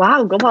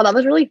 Wow, Gopal, that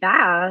was really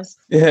fast.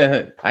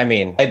 Yeah, I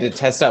mean, I had to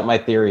test out my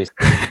theories.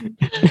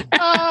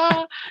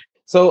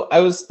 So I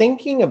was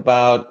thinking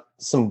about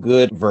some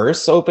good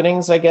verse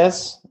openings, I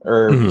guess,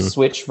 or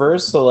switch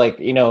verse. So like,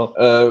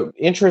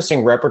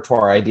 interesting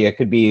repertoire idea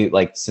could be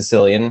like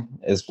Sicilian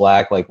is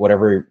black, like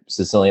whatever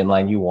Sicilian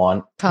line you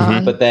want.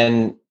 But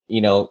then,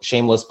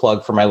 shameless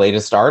plug for my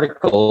latest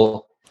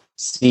article,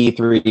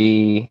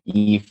 C3,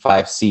 E5,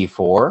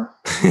 C4.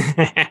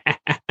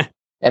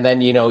 And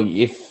then,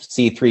 if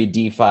C3,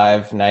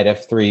 D5, knight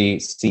F3,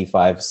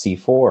 C5,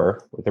 C4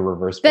 with a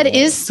reverse. That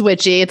is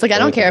switchy. It's like, I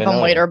don't care if I'm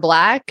white or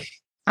black.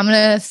 I'm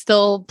going to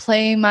still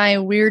play my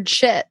weird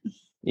shit.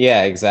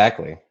 Yeah,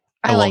 exactly.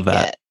 I love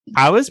that.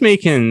 I was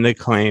making the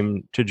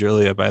claim to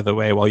Julia, by the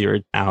way, while you were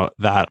out,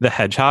 that the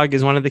hedgehog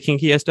is one of the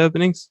kinkiest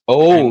openings.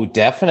 Oh,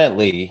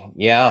 definitely.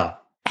 Yeah.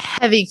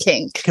 Heavy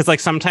kink. Because like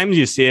sometimes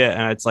you see it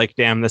and it's like,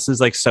 damn, this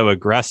is like so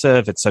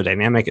aggressive. It's so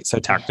dynamic. It's so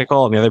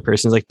tactical. And the other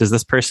person's like, does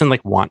this person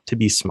like want to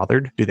be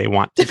smothered? Do they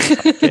want to be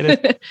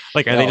suffocated?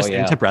 Like, are they just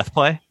into breath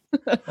play?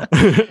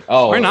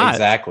 Or not.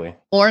 Exactly.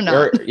 Or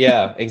not.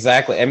 Yeah,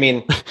 exactly. I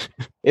mean,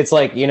 it's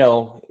like,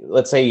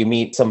 let's say you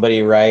meet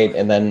somebody, right?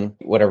 And then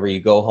whatever, you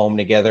go home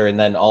together and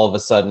then all of a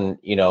sudden,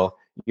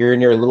 you're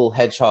in your little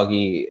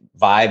hedgehoggy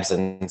vibes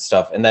and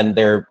stuff. And then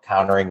they're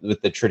countering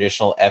with the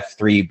traditional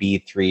F3,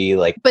 B3,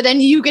 like. But then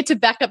you get to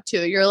back up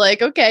to it. You're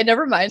like, okay,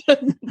 never mind.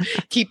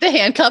 Keep the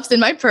handcuffs in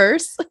my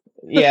purse.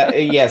 Yeah.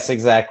 Yes,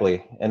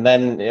 exactly. And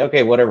then,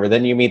 okay, whatever.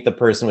 Then you meet the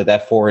person with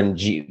F4 and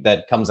G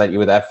that comes at you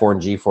with F4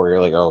 and G4.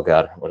 You're like, oh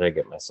God, what did I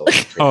get myself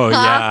into? Oh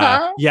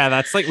yeah. Yeah.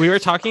 That's like, we were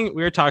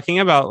talking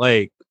about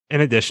like, in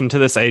addition to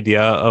this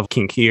idea of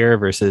kinkier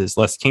versus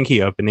less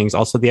kinky openings,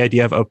 also the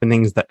idea of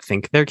openings that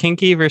think they're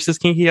kinky versus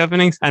kinky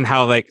openings, and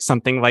how like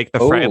something like the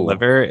fried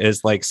liver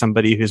is like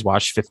somebody who's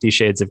watched 50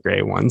 Shades of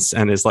Grey once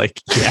and is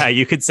like, yeah,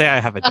 you could say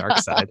I have a dark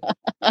side.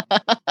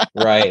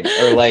 Right.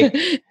 Or like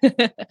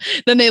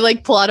then they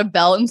like pull out a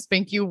belt and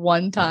spank you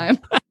one time.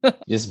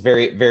 Just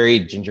very, very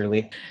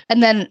gingerly.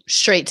 And then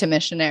straight to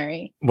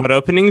missionary. What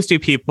openings do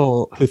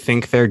people who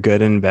think they're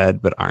good in bed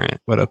but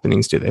aren't? What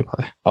openings do they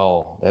play?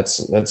 Oh,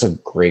 that's a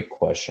great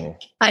question.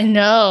 I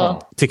know.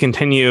 To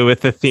continue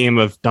with the theme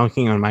of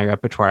dunking on my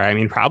repertoire, I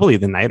mean, probably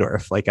the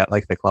Najdorf, like at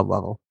like the club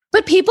level.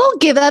 But people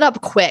give that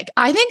up quick.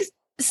 I think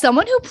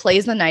someone who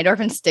plays the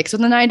Najdorf and sticks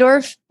with the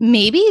Najdorf,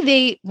 maybe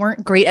they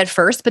weren't great at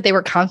first, but they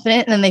were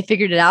confident and then they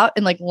figured it out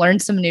and like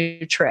learned some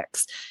new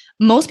tricks.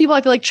 Most people,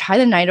 I feel like, try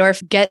the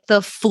Najdorf, get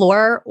the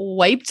floor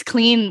wiped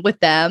clean with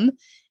them,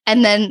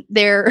 and then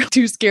they're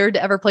too scared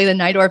to ever play the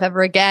Najdorf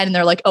ever again. And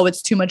they're like, oh,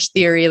 it's too much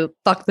theory.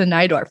 Fuck the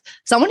Najdorf.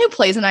 Someone who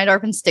plays the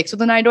Najdorf and sticks with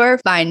the Najdorf,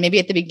 fine. Maybe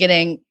at the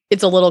beginning,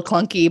 it's a little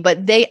clunky,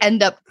 but they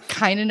end up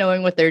kind of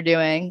knowing what they're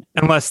doing.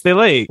 Unless they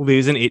like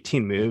lose in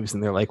 18 moves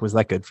and they're like, was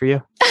that good for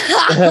you?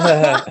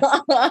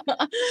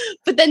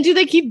 But then do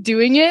they keep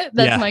doing it?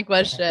 That's Yeah. my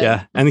question.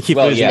 Yeah. And they keep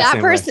Well, losing yeah. the That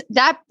same way. person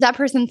that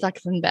person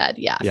sucks in bed.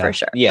 Yeah, Yeah. for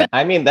sure. Yeah,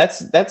 I mean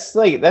that's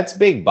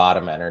big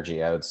bottom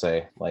energy, I would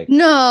say. Like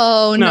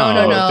No.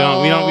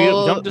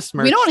 Don't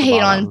besmirch We don't the hate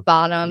bottom. on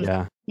bottoms.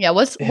 Yeah. Yeah,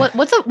 what's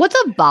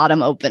a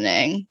bottom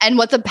opening and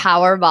what's a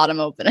power bottom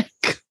opening?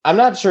 I'm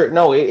not sure.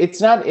 No, it's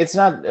not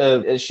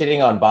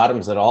shitting on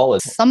bottoms at all.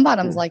 Some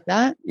bottoms like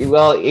that.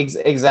 Well,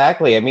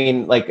 exactly. I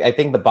mean, like, I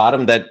think the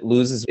bottom that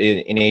loses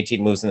in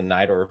 18 moves in the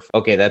night, or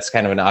okay, that's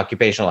kind of an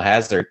occupational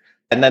hazard.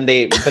 And then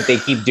they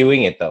keep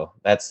doing it though.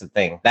 That's the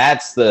thing.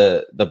 That's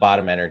the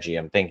bottom energy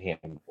I'm thinking.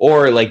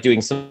 Or like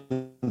doing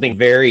something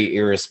very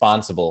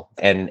irresponsible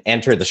and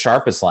enter the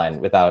sharpest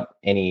line without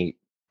any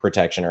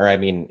protection, or I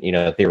mean,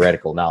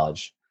 theoretical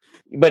knowledge.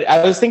 But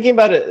I was thinking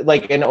about it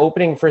like an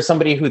opening for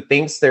somebody who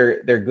thinks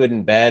they're good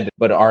in bed,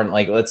 but aren't,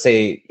 like, let's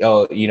say,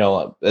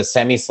 a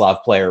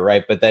semi-Slav player,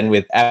 right? But then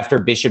after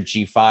Bishop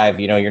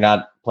G5, you're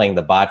not playing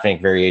the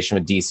Botvinnik variation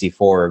with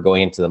DC4 or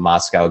going into the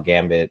Moscow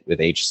Gambit with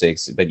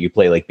H6, but you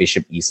play like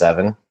Bishop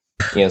E7,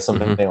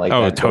 something like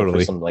that. Oh,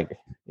 totally. Some, like,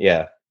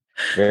 yeah,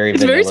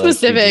 It's very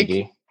specific.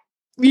 2GD.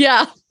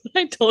 Yeah,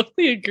 I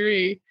totally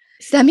agree.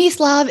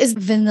 Semi-Slav is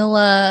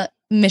vanilla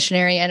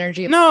missionary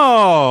energy.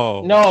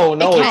 No, it's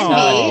not.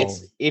 be.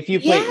 It's if you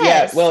play,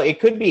 Yes. yeah. Well, it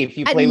could be if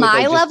you At play with, my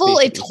like, just level,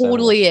 it Bishop E7.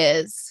 totally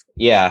is.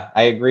 Yeah,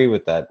 I agree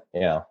with that.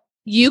 Yeah.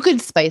 You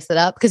could spice it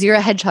up because you're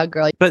a hedgehog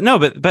girl. But no,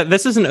 but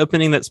this is an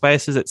opening that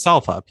spices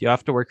itself up. You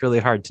have to work really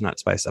hard to not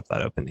spice up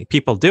that opening.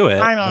 People do it.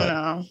 I don't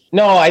know.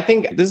 No, I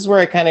think this is where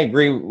I kind of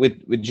agree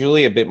with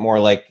Julie a bit more.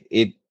 Like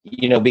it,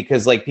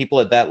 because like people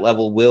at that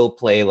level will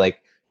play like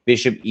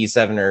Bishop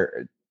E7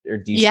 or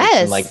D6,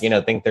 Yes. and like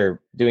think they're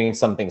doing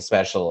something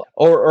special,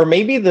 or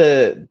maybe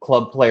the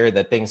club player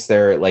that thinks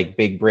they're like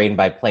big brain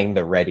by playing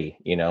the ready,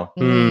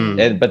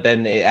 but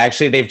then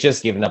they've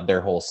just given up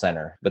their whole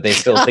center, but they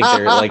still think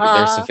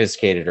they're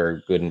sophisticated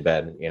or good in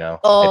bed.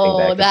 Oh,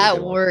 I think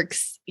that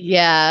works.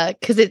 Yeah,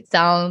 because it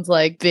sounds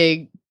like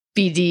big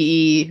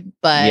BDE,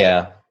 but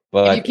Yeah,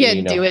 but you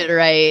can't do it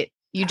right.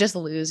 You just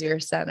lose your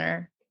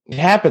center. It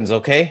happens.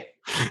 Okay,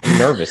 I'm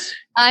nervous.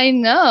 I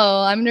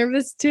know. I'm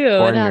nervous too.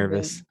 Or It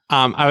nervous. happens.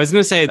 I was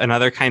going to say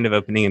another kind of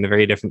opening in a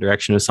very different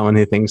direction of someone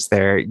who thinks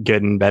they're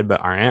good in bed but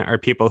aren't, are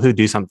people who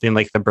do something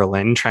like the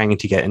Berlin, trying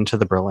to get into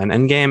the Berlin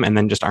endgame and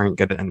then just aren't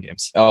good at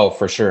endgames. Oh,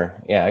 for sure.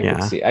 Yeah,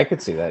 I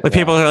could see that. Like yeah.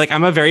 people who are like,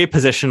 I'm a very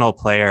positional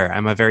player.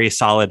 I'm a very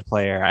solid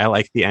player. I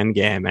like the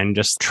endgame, and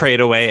just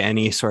trade away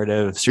any sort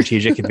of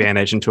strategic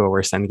advantage into a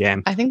worse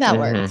endgame. I think that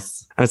Mhm.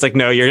 works. And it's like,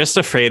 no, you're just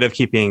afraid of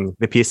keeping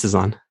the pieces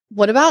on.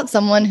 What about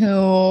someone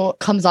who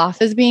comes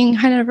off as being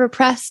kind of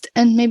repressed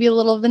and maybe a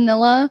little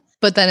vanilla,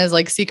 but then is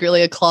like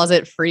secretly a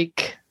closet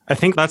freak? I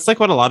think that's like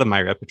what a lot of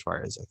my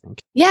repertoire is, I think.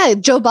 Yeah,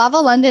 Joe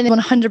Bava London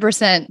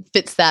 100%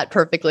 fits that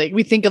perfectly.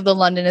 We think of the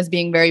London as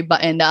being very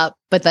buttoned up,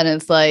 but then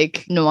it's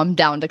like, no, I'm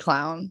down to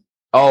clown.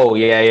 Oh,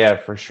 yeah,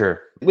 for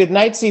sure. With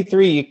Knight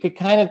C3, you could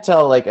kind of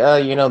tell, like,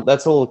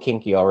 that's a little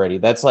kinky already.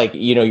 That's like,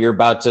 you're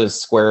about to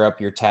square up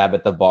your tab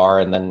at the bar,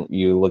 and then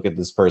you look at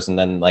this person,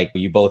 then like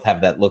you both have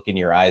that look in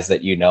your eyes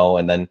that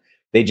and then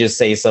they just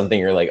say something,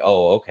 you're like,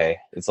 oh, okay.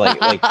 It's like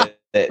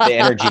the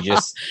energy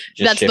just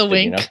That's shifted, the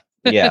wink.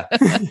 Yeah.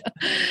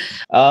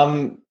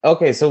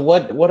 Okay, so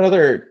what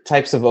other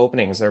types of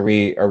openings are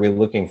we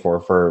looking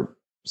for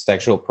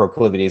sexual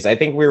proclivities? I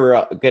think we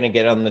were going to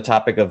get on the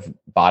topic of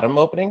bottom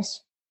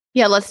openings.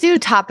 Yeah, let's do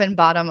top and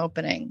bottom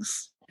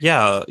openings.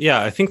 Yeah.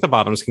 I think the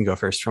bottoms can go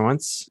first for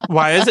once.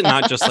 Why is it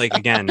not just like,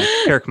 again,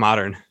 Kirk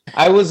modern?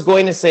 I was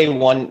going to say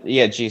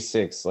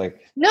G6. Like,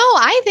 No,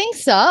 I think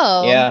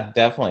so. yeah,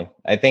 definitely.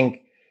 I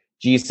think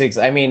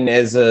G6. I mean,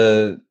 as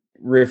a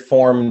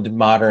reformed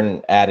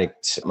modern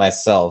addict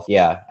myself,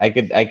 yeah, I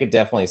could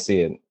definitely see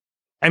it.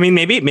 I mean,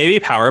 maybe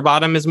power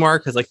bottom is more,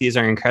 because like these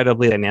are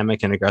incredibly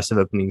dynamic and aggressive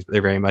openings, but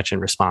they're very much in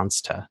response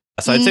to.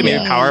 So I'd say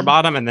maybe power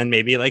bottom, and then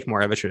maybe like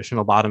more of a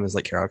traditional bottom is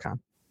like Caro-Kann.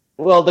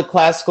 Well, the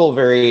classical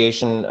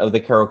variation of the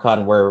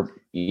Caro-Kann where,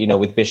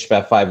 with Bishop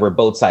F5, where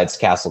both sides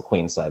castle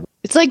queenside.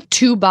 It's like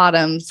two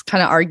bottoms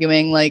kind of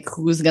arguing like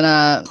who's going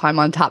to climb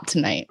on top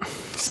tonight.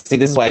 See,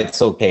 this is why it's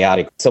so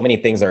chaotic. So many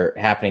things are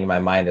happening in my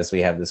mind as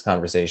we have this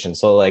conversation.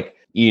 So like,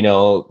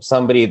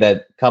 somebody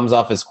that comes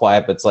off as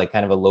quiet, but it's like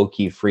kind of a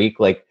low-key freak.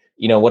 Like,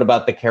 what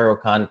about the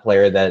Caro-Kann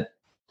player that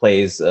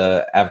plays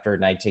after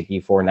knight take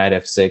E4, knight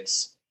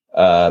F6,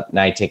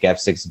 knight take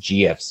F6,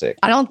 G6?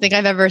 I don't think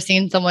I've ever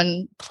seen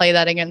someone play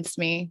that against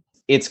me.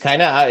 It's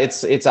kind of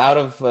it's out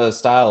of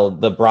style.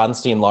 The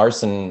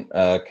Bronstein-Larsen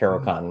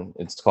Caro-Kann,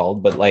 it's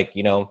called, but like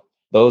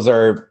those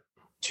are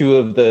two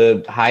of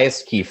the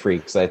highest key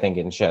freaks I think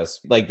in chess.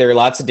 Like there are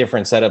lots of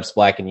different setups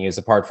Black can use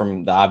apart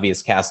from the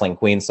obvious castling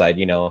queenside.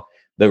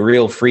 The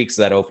real freaks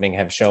that opening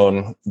have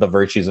shown the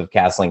virtues of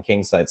castling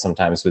kingside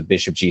sometimes with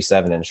Bishop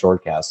G7 and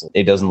short castle.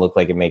 It doesn't look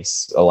like it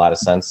makes a lot of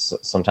sense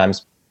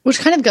sometimes. Which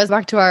kind of goes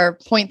back to our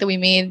point that we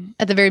made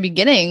at the very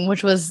beginning,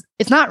 which was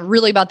it's not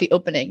really about the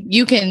opening.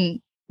 You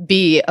can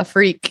be a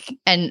freak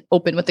and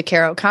open with the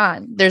Caro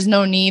Con. There's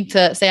no need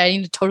to say I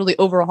need to totally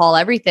overhaul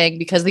everything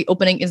because the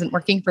opening isn't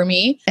working for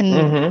me.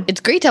 And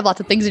it's great to have lots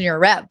of things in your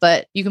rep,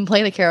 but you can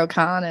play the Caro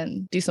Con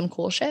and do some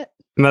cool shit.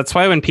 And that's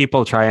why when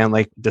people try and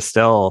like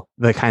distill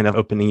the kind of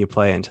opening you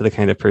play into the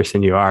kind of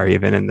person you are,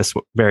 even in this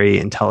very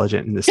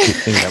intelligent and astute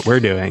thing that we're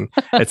doing,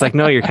 it's like,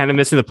 no, you're kind of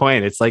missing the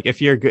point. It's like,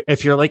 if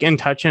you're like in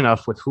touch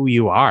enough with who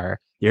you are,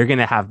 you're going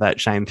to have that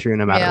shine through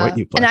no matter what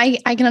you play. And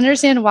I can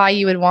understand why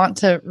you would want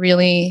to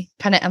really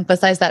kind of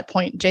emphasize that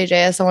point, JJ,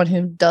 as someone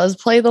who does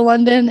play the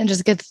London and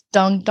just gets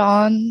dunked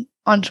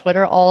on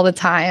Twitter all the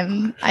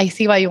time. I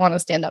see why you want to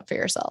stand up for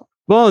yourself.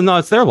 Well, no,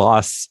 it's their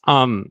loss.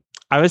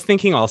 I was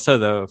thinking also,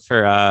 though,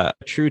 for a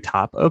true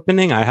top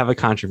opening, I have a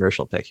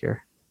controversial pick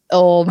here.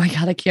 Oh my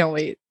God, I can't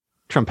wait.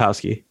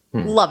 Trumpowski.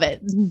 Love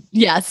it.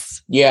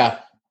 Yes. Yeah.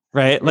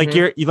 Right? Like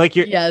you're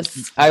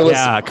yes.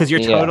 Because you're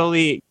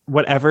totally,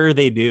 whatever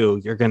they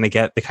do, you're going to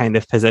get the kind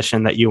of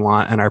position that you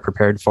want and are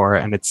prepared for.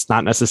 And it's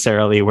not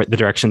necessarily the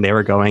direction they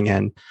were going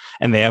in.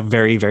 And they have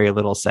very, very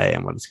little say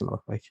in what it's going to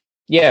look like.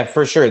 Yeah,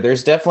 for sure.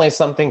 There's definitely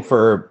something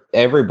for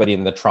everybody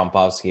in the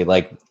Trumpowski.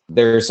 Like,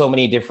 there are so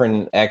many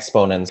different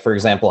exponents. For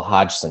example,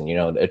 Hodgson,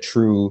 a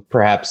true,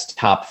 perhaps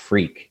top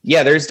freak.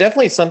 Yeah, there's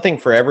definitely something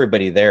for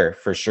everybody there,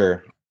 for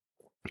sure.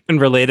 And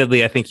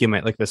relatedly, I think you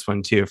might like this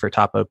one too for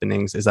top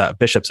openings, is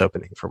Bishop's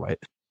opening for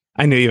white.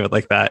 I knew you would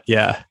like that.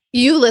 Yeah.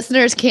 You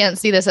listeners can't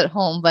see this at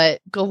home,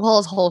 but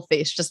Gopal's whole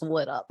face just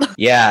lit up.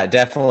 Yeah,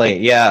 definitely.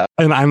 Yeah.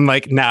 And I'm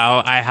like,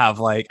 now I have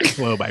like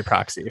flow by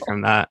proxy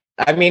from that.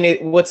 I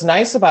mean, what's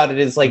nice about it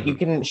is like you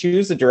can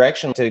choose the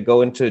direction to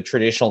go into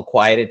traditional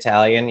quiet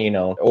Italian,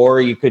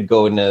 or you could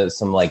go into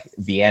some like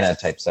Vienna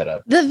type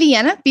setup. The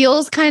Vienna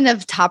feels kind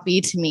of toppy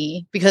to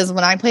me because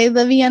when I play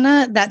the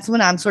Vienna, that's when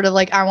I'm sort of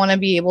like, I want to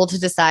be able to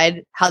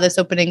decide how this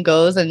opening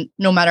goes. And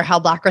no matter how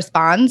black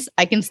responds,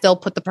 I can still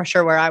put the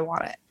pressure where I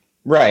want it.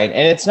 Right.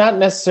 And it's not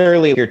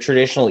necessarily your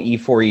traditional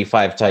E4,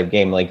 E5 type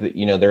game. Like,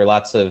 there are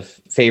lots of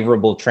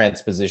favorable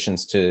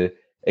transpositions to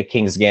a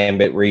King's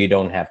Gambit where you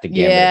don't have to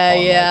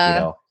gambit.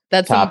 Yeah.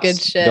 That's some good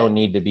shit. Don't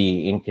need to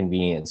be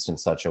inconvenienced in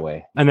such a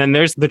way. And then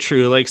there's the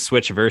true like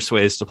switch verse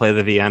ways to play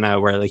the Vienna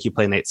where like you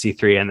play knight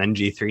C3 and then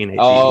G3, knight G2.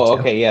 Oh,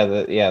 okay. Yeah.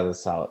 The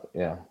solid.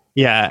 Yeah.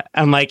 Yeah.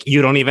 And like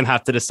you don't even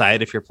have to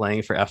decide if you're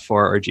playing for F4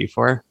 or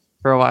G4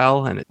 for a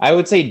while. And I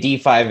would say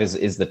D5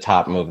 is the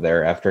top move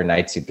there after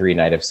knight C3,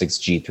 knight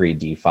F6,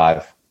 G3,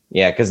 D5.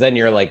 Yeah. Because then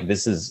you're like,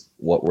 this is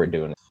what we're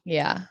doing.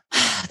 Yeah.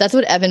 That's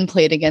what Evan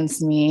played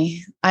against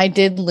me. I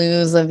did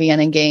lose a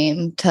Vienna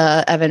game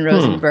to Evan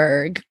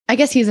Rosenberg. I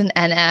guess he's an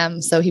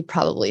NM, so he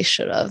probably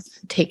should have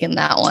taken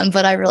that one,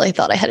 but I really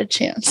thought I had a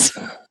chance.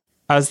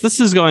 As this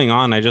is going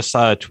on, I just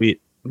saw a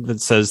tweet that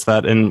says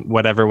that in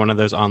whatever one of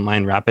those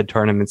online rapid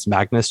tournaments,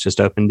 Magnus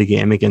just opened a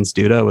game against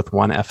Duda with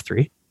 1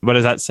 F3. What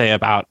does that say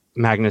about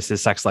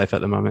Magnus's sex life at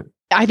the moment?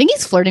 I think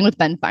he's flirting with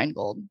Ben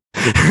Feingold.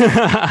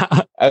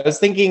 I was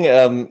thinking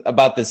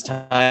about this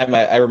time.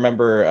 I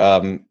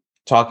remember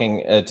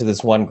talking to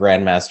this one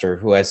grandmaster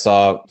who I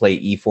saw play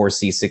E4,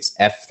 C6,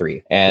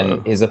 F3,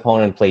 and his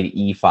opponent played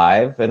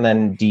E5 and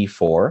then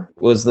D4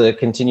 was the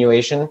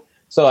continuation.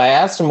 So I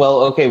asked him,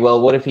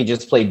 what if he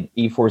just played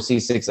E4,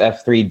 C6,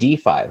 F3,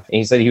 D5? And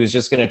he said he was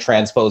just going to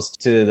transpose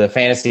to the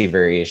fantasy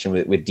variation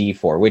with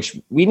D4, which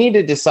we need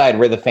to decide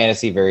where the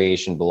fantasy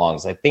variation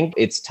belongs. I think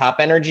it's top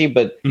energy,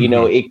 but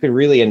it could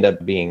really end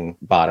up being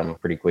bottom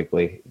pretty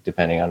quickly,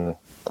 depending on.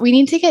 We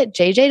need to get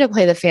JJ to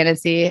play the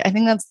fantasy. I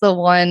think that's the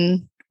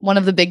one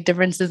of the big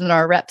differences in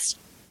our reps.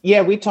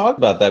 Yeah, we talked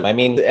about that. I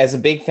mean, as a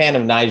big fan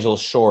of Nigel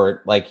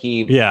Short,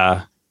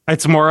 Yeah,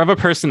 it's more of a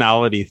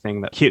personality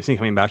thing that keeps me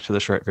coming back to the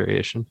short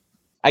variation.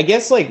 I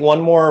guess like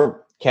one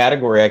more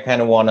category I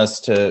kind of want us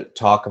to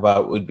talk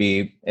about would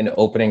be an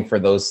opening for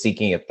those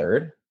seeking a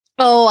third.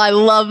 Oh, I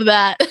love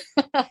that.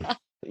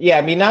 Yeah,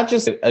 I mean, not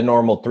just a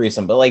normal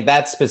threesome, but like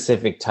that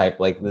specific type,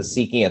 like the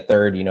seeking a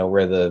third,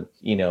 where the,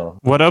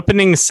 What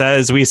opening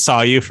says we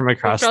saw you from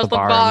across the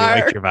bar and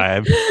we like your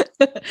vibe.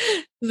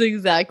 That's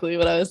exactly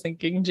what I was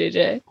thinking,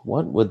 JJ.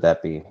 What would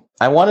that be?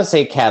 I want to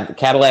say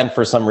Catalan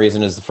for some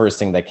reason is the first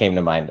thing that came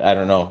to mind. I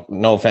don't know.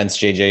 No offense,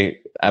 JJ.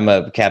 I'm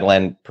a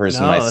Catalan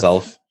person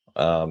myself.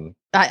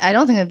 I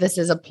don't think that this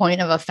is a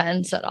point of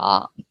offense at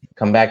all.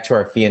 Come back to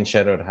our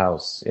fianchettoed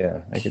house.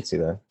 Yeah, I could see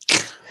that.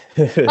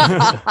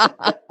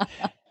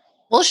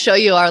 We'll show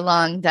you our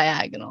long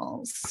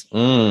diagonals.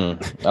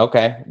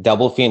 Okay.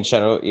 Double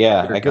fianchetto.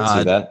 Yeah, I could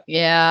see that.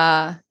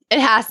 Yeah. It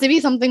has to be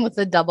something with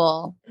a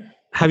double.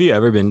 Have you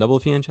ever been double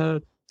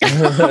fianchettoed?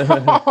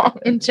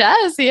 In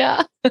chess,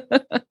 yeah.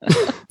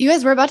 You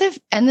guys, we're about to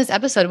end this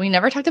episode. We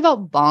never talked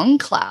about Bong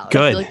Cloud.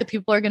 Good. I feel like the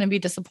people are going to be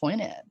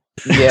disappointed.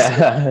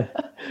 Yeah.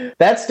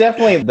 That's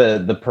definitely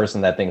the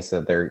person that thinks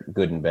that they're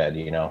good in bed,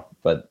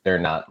 but they're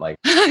not like.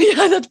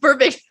 Yeah, that's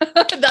perfect.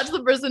 That's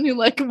the person who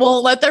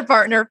won't let their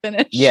partner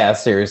finish. Yeah,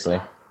 seriously.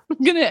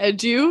 I'm going to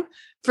edge you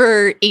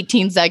for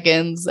 18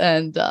 seconds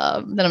and then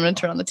I'm going to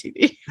turn on the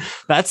TV.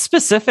 That's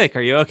specific.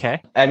 Are you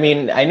okay? I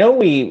mean, I know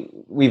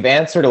we've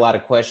answered a lot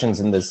of questions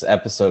in this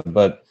episode,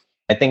 but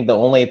I think the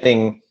only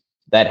thing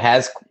that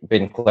has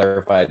been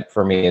clarified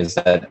for me is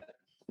that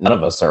none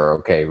of us are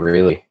okay,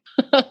 really.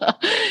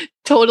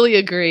 Totally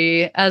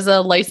agree. As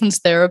a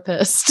licensed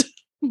therapist,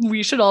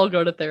 we should all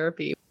go to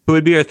therapy. Who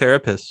would be our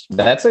therapist?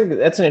 That's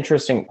an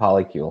interesting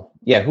polycule.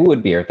 Yeah, who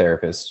would be our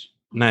therapist?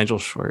 Nigel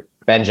Short.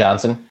 Ben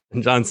Johnson.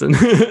 Johnson.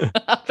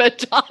 Ben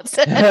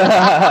Johnson.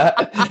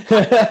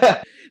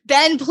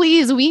 Ben,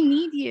 please, we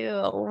need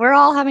you. We're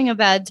all having a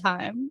bad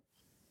time.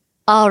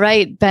 All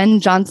right, Ben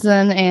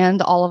Johnson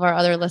and all of our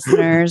other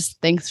listeners,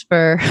 thanks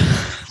for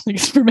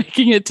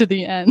making it to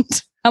the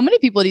end. How many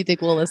people do you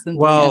think will listen to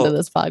the end of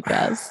this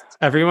podcast?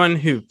 Everyone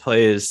who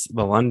plays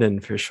the London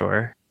for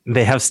sure.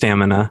 They have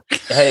stamina.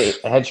 Hey,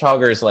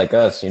 hedgehoggers like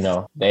us,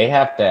 they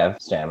have to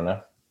have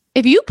stamina.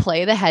 If you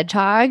play the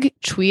hedgehog,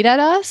 tweet at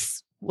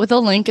us with a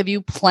link of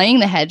you playing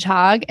the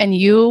hedgehog, and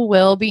you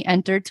will be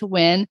entered to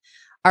win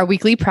our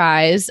weekly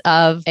prize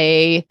of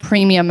a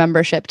premium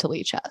membership to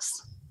Lee Chess.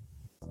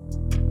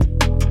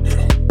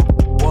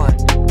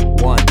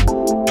 One.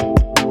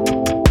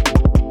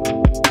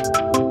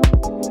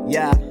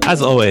 Yeah.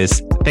 As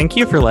always, thank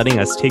you for letting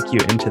us take you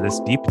into this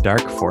deep,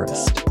 dark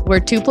forest. Where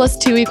 2 +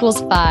 2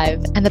 =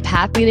 5, and the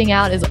path leading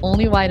out is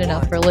only wide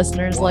enough for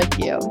listeners like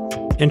you.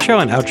 Intro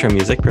and outro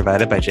music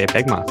provided by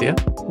JPEG Mafia.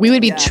 We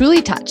would be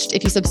truly touched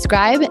if you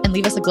subscribe and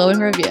leave us a glowing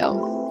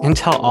review. And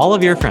tell all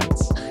of your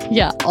friends.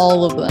 Yeah,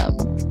 all of them.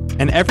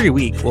 And every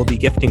week, we'll be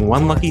gifting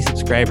one lucky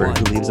subscriber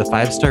who leaves a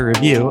 5-star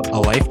review a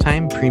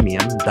lifetime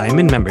premium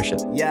diamond membership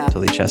to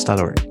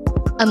leechess.org.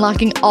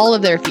 Unlocking all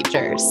of their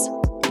features.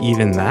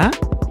 Even that?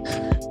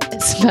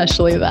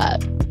 Especially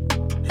that.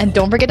 And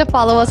don't forget to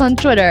follow us on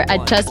Twitter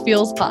at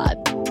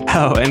ChessFeelsPod.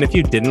 Oh, and if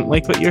you didn't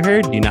like what you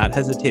heard, do not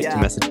hesitate to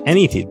message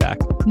any feedback,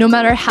 no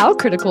matter how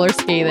critical or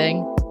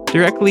scathing,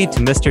 directly to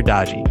Mr.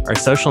 Dodgy, our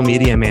social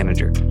media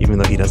manager, even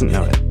though he doesn't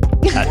know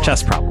it, at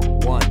Chess Problem.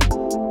 One.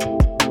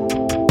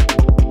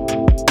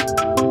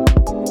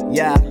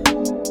 Yeah.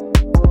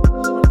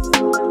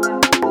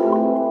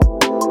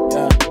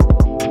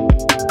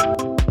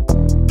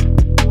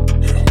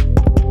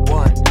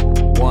 One.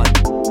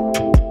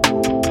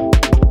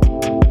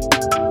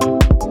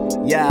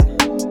 Yeah.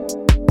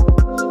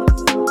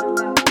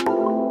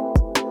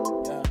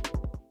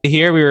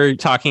 Here we were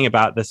talking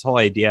about this whole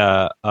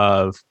idea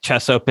of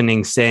chess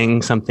opening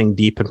saying something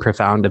deep and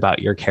profound about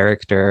your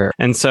character.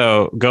 And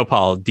so,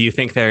 Gopal, do you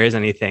think there is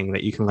anything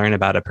that you can learn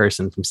about a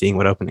person from seeing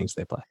what openings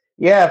they play?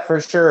 Yeah, for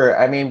sure.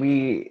 I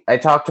mean, I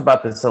talked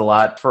about this a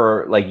lot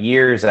for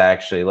years,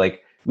 actually.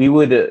 We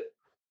would,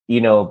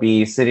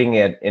 be sitting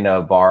in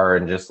a bar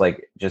and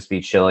just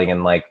be chilling.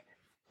 And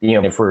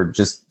if we're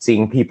just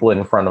seeing people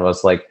in front of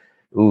us,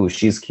 ooh,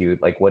 she's cute.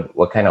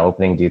 What kind of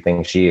opening do you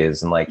think she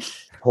is? And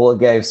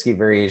Polagevsky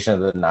variation of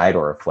the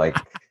Najdorf,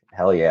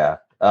 hell yeah.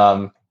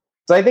 So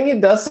I think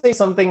it does say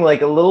something a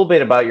little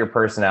bit about your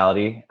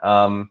personality.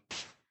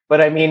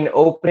 But I mean,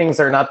 openings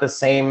are not the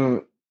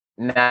same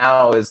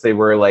now as they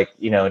were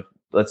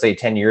let's say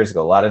 10 years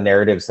ago. A lot of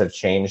narratives have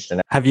changed.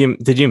 And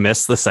Did you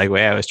miss the segue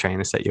I was trying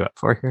to set you up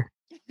for here?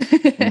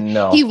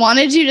 No. He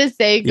wanted you to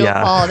say,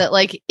 Gopal,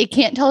 that it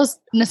can't tell us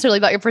necessarily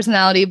about your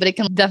personality, but it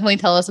can definitely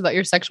tell us about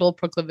your sexual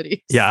proclivities.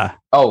 Yeah.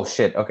 Oh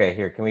shit. Okay,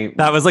 here, can we?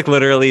 That was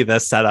literally the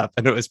setup,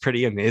 and it was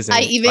pretty amazing.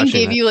 I even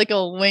gave you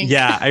a wink.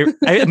 Yeah.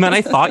 And then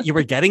I thought you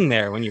were getting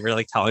there when you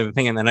were telling the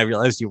thing, and then I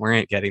realized you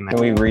weren't getting there.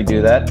 Can we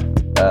redo that?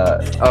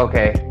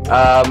 Okay.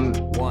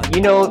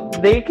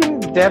 They can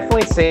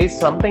definitely say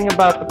something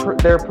about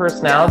their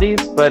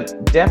personalities,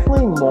 but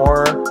definitely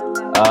more.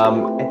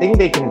 I think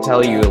they can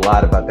tell you a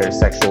lot about their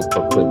sexual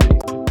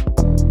proclivities.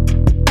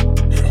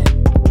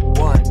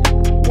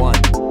 One.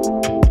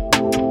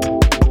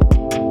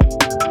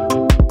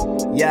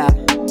 Yeah.